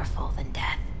powerful than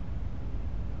death.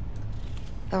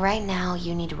 But right now,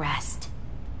 you need rest.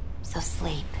 So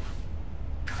sleep.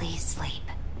 Please sleep.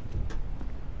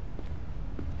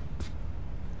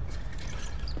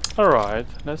 Alright,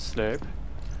 let's sleep.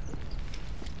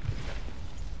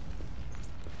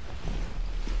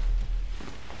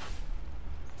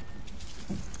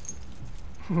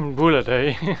 Bullet,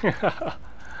 eh?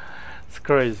 It's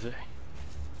crazy.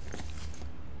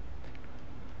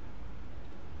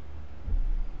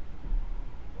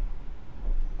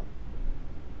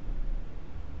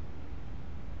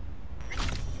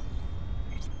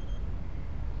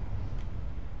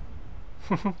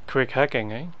 Quick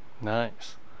hacking, eh?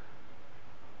 Nice.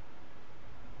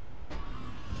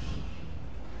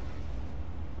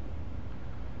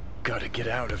 Gotta get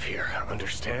out of here,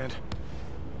 understand?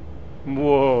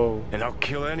 Whoa. And I'll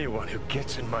kill anyone who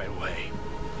gets in my way.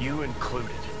 You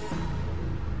included.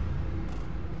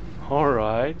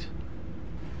 Alright.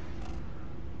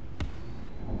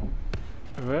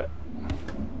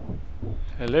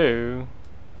 Hello.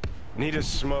 Need a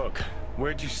smoke.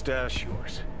 Where'd you stash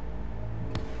yours?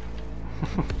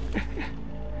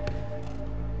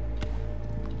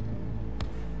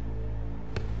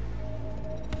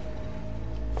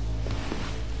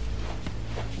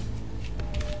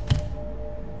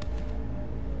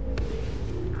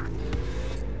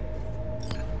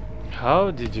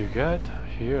 How did you get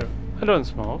here? I don't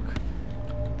smoke.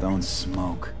 Don't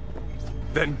smoke.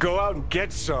 Then go out and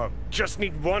get some. Just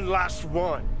need one last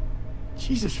one.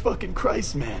 Jesus fucking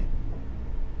Christ, man.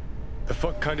 The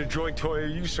fuck kind of droid toy are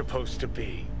you supposed to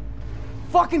be?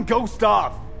 Fucking ghost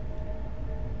off!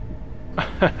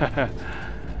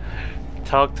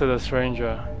 Talk to the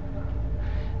stranger.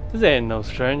 This ain't no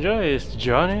stranger, it's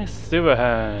Johnny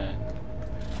Silverhand.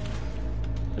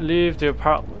 Leave the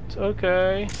apartment,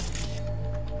 okay.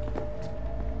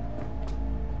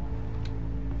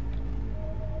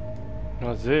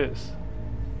 What's this?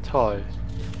 Toy.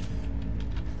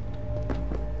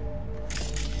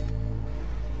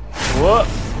 What?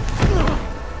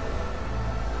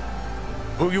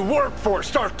 Who you work for?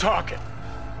 Start talking.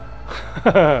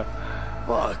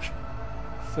 Fuck.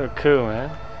 So cool, man.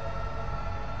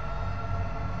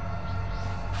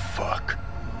 Fuck.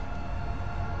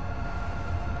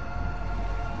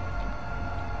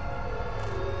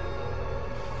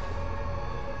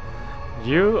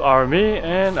 You are me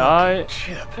and I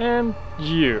am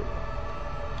you.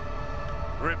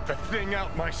 Rip the thing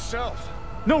out myself.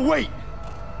 No, wait!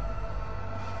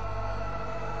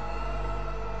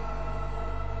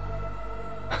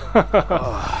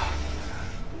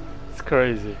 It's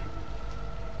crazy.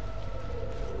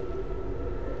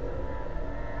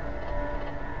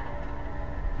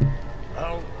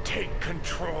 I'll take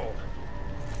control.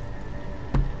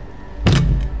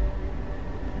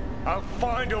 I'll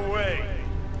find a way.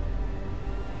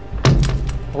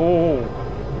 Oh.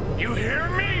 You hear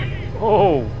me?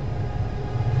 Oh.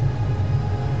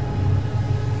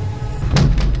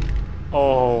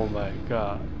 Oh my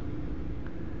god.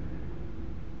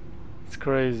 It's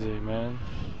crazy, man.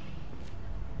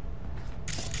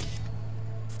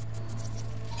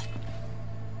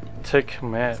 Take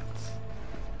meds.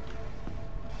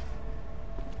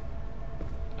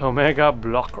 Omega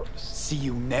blockers. See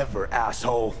you never,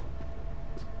 asshole.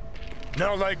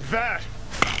 Now like that.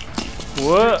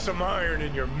 What? Stick some iron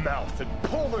in your mouth and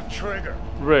pull the trigger.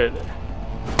 Really?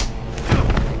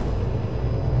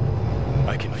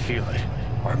 I can feel it.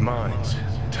 Our minds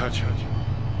touching.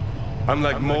 I'm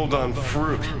like mold on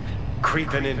fruit,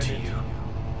 creeping into you.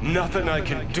 Nothing I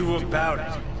can do about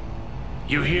it.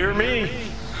 You hear me?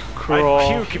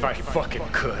 I'd puke if I fucking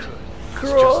could.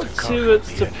 Crawl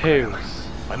towards the pills.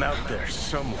 I'm out there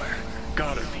somewhere.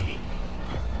 Gotta be.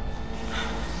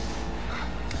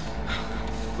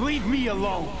 Leave me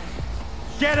alone.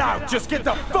 Get out. Just get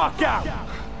the fuck out.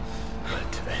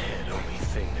 Lead to the head, only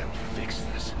thing that'll fix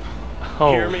this.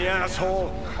 Oh. Hear me,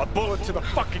 asshole? A bullet to the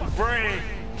fucking brain.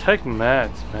 Take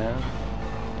meds, man.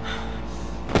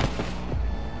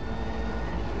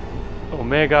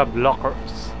 Omega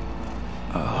blockers.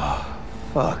 Oh,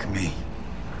 fuck me.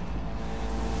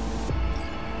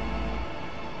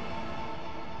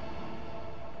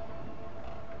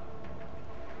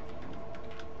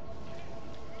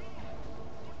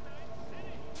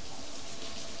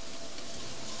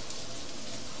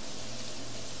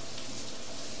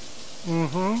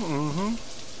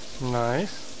 Nice.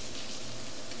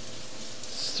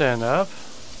 Stand up.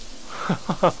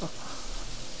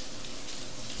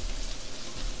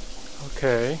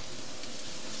 Okay.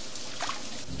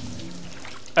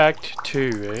 Act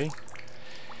 2, eh?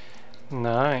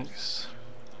 Nice.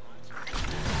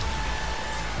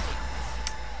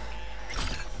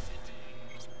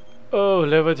 Oh,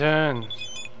 level 10.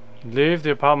 Leave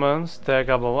the apartment, stack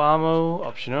up of ammo,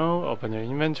 optional, open your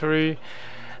inventory,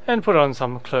 and put on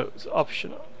some clothes,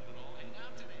 optional.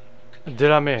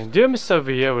 Dear Mr.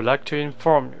 V, I would like to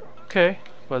inform you. Okay,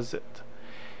 what's it?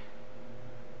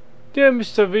 Dear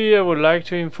Mr. V, I would like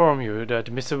to inform you that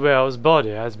Mr. Wells' body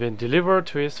has been delivered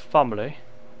to his family.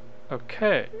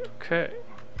 Okay, okay.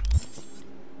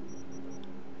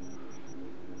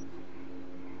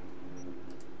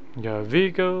 Your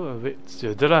vehicle awaits.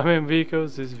 Your Delamain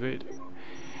vehicles is waiting.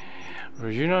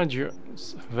 Regina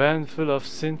Jones, van full of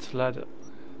synth leather.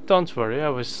 Don't worry, I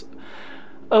was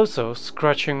also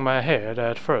scratching my head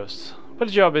at first, but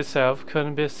the job itself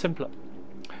couldn't be simpler.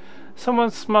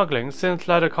 Someone's smuggling synth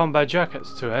leather combat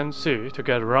jackets to NC to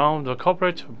get around the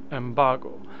corporate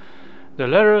embargo. The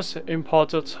leathers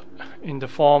imported in the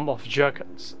form of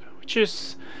jackets, which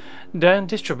is then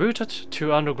distributed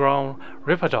to underground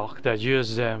Ripperdoc that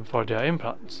use them for their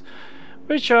implants,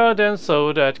 which are then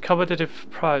sold at competitive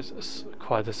prices.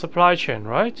 Quite a supply chain,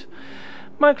 right?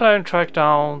 My client tracked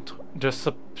down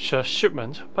the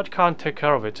shipment, but can't take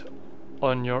care of it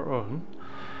on your own.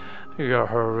 You're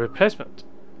her replacement.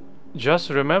 Just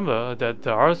remember that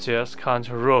the RCS can't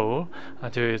roll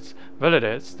until it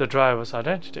validates the driver's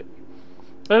identity.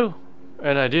 Oh,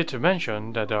 and I did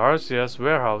mention that the RCS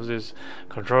warehouse is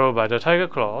controlled by the Tiger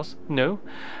Claws. No?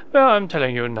 Well, I'm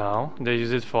telling you now, they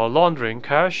use it for laundering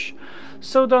cash,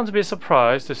 so don't be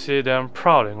surprised to see them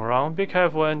prowling around. Be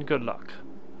careful and good luck.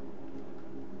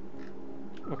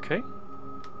 Okay.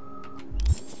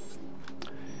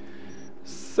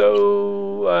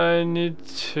 So I need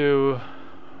to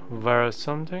wear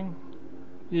something.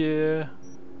 Yeah.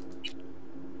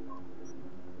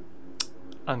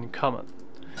 uncommon.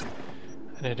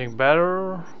 Anything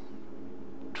better?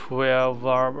 12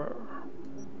 armor.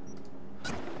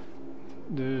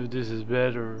 Dude, this is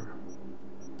better.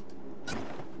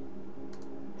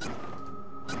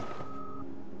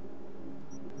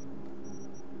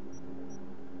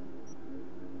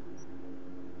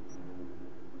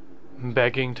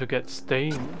 Begging to get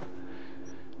stained.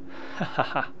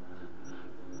 Hahaha.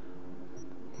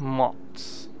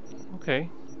 Mods. Okay.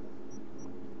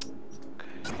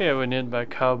 Here we need my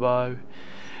cowboy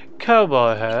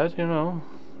hat, you know.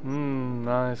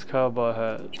 Nice cowboy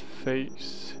hat.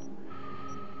 Face.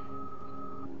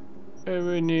 And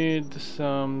we need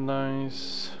some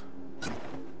nice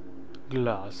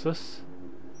glasses.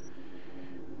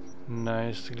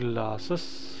 Nice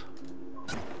glasses.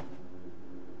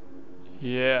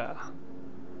 Yeah.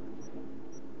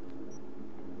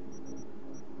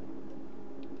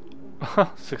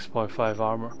 Haha, 6.5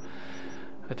 armor.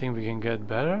 I think we can get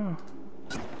better.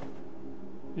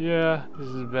 Yeah, this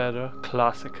is better.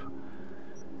 Classic.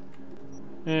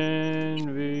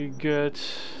 And we get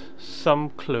some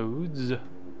clothes.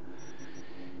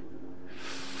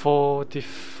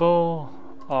 44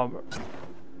 armor.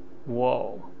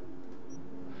 Whoa.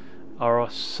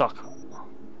 Arasaka.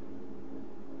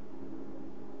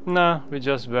 Nah, we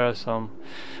just wear some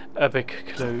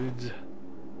epic clothes.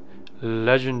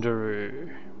 Legendary.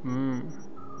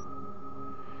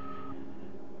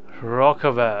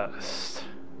 Rocker vest.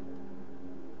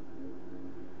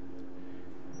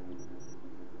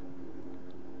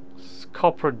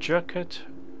 Copper jacket.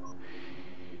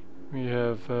 We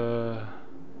have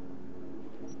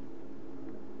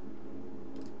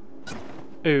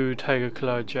tiger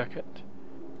claw jacket.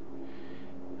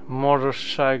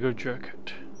 Motorcycle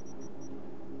jacket.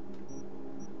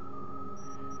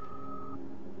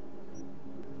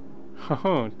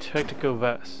 Oh, tactical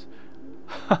vest.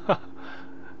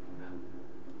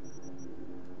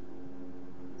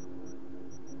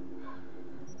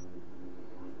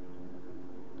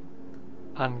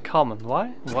 Uncommon.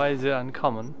 Why? Why is it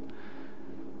uncommon?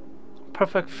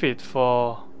 Perfect fit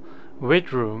for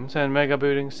weight rooms and mega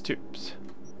building stoops.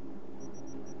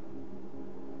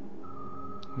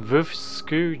 With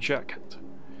school jacket.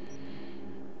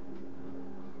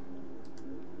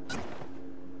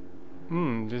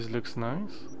 This looks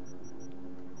nice.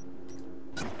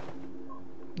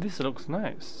 This looks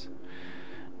nice.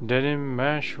 Denim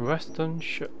mesh western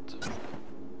shirt.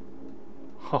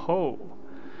 Ho ho!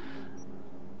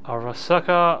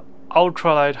 Arasaka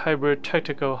ultralight hybrid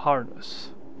tactical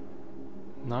harness.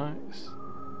 Nice.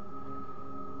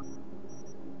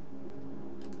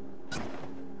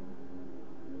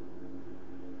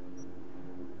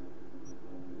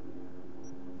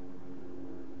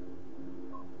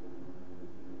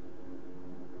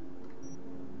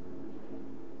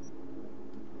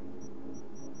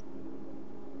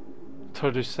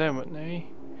 $37, eh? I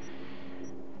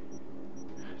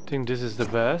think this is the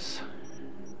best.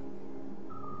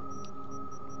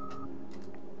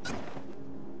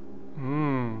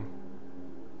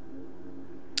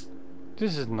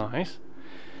 This is nice.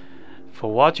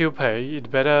 For what you pay,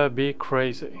 it better be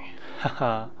crazy.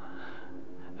 Haha.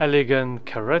 Elegant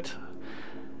carrot.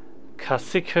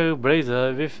 Casico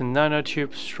blazer with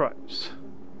nanotube stripes.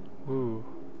 Ooh.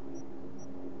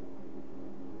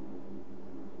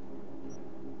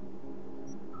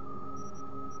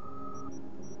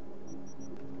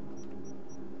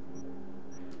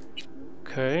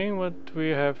 Okay, what we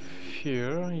have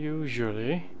here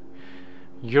usually.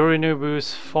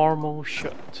 Yorinobu's formal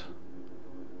shirt.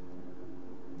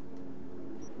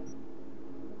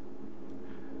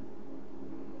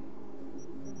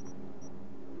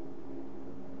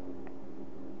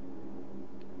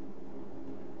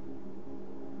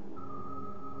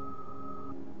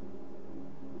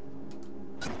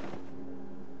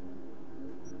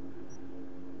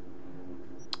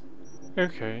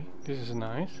 Okay, this is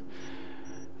nice.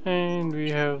 And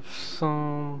we have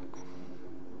some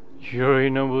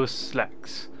Yorinobu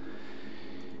slacks.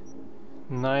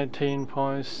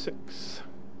 19.6.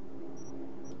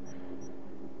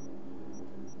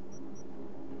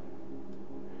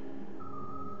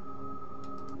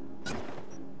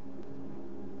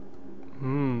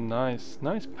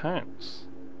 Nice pants.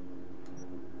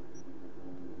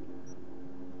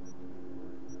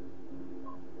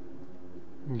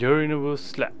 Yorinobu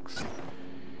slacks.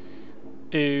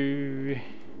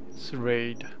 It's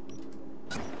raid.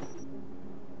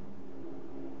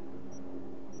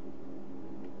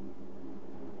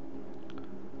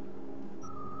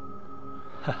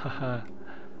 Hahaha.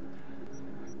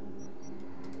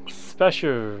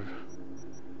 Special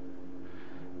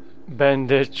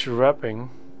bandage wrapping.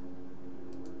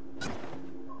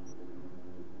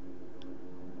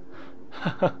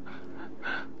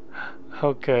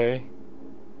 Okay.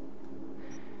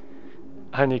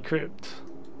 Unequipped.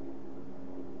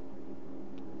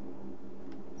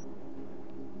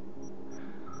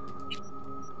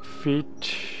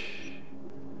 Feet.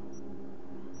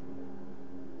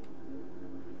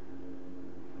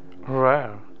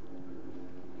 Rare.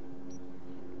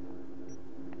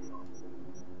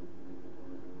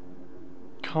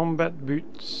 Combat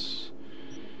boots.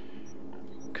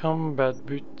 Combat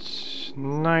boots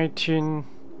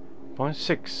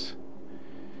 19.6.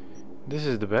 This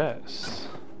is the best.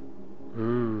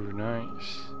 Ooh,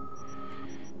 nice.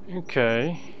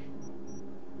 Okay.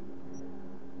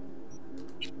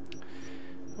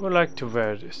 I would like to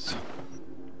wear this.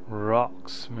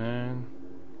 Rocks, man.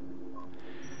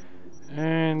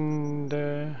 And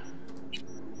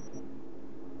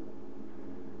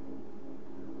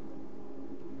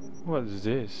what is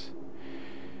this?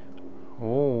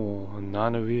 Oh, a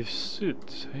nanoweave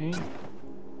suit, eh?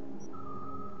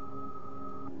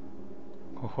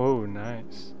 Oh,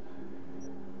 nice.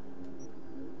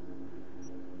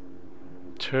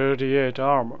 38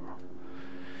 armor.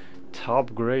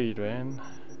 Top grade, man.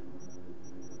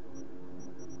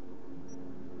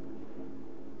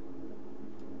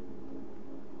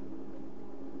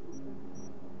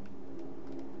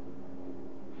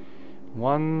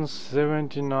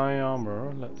 $179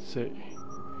 armor. Let's see.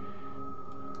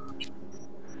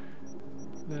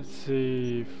 Let's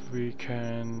see if we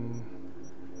can.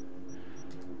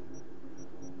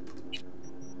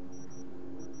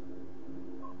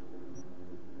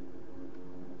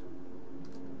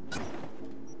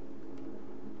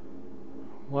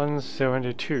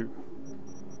 $172.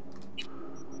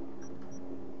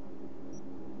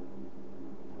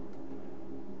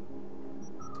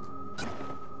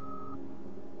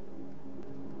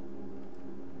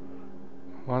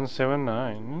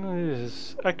 $179.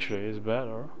 This actually is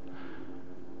better.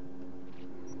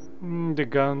 The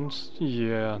guns,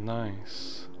 yeah,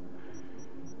 nice.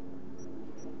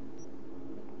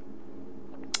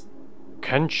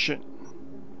 Kenshin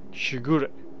Shigure.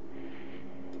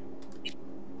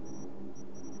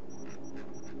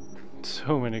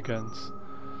 So many guns.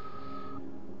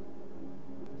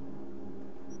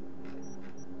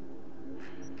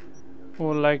 I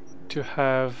would like to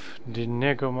have the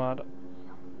Negomata.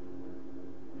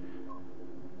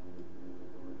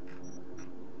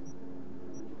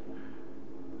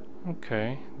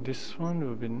 Okay, this one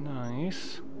will be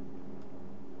nice.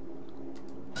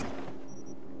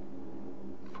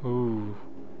 Ooh.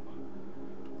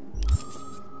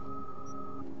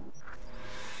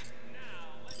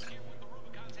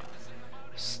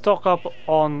 Stock up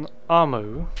on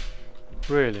ammo.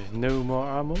 Really, no more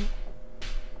ammo?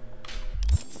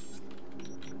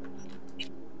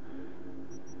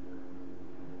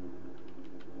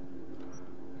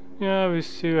 Yeah, we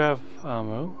still have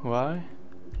ammo. Why?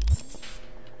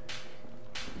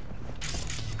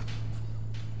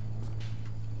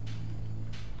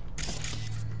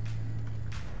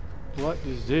 What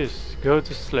is this? Go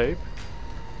to sleep?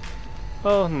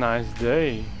 Oh, nice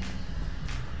day.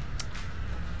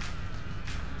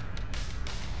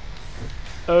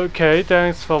 Okay,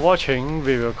 thanks for watching.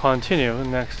 We will continue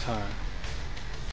next time.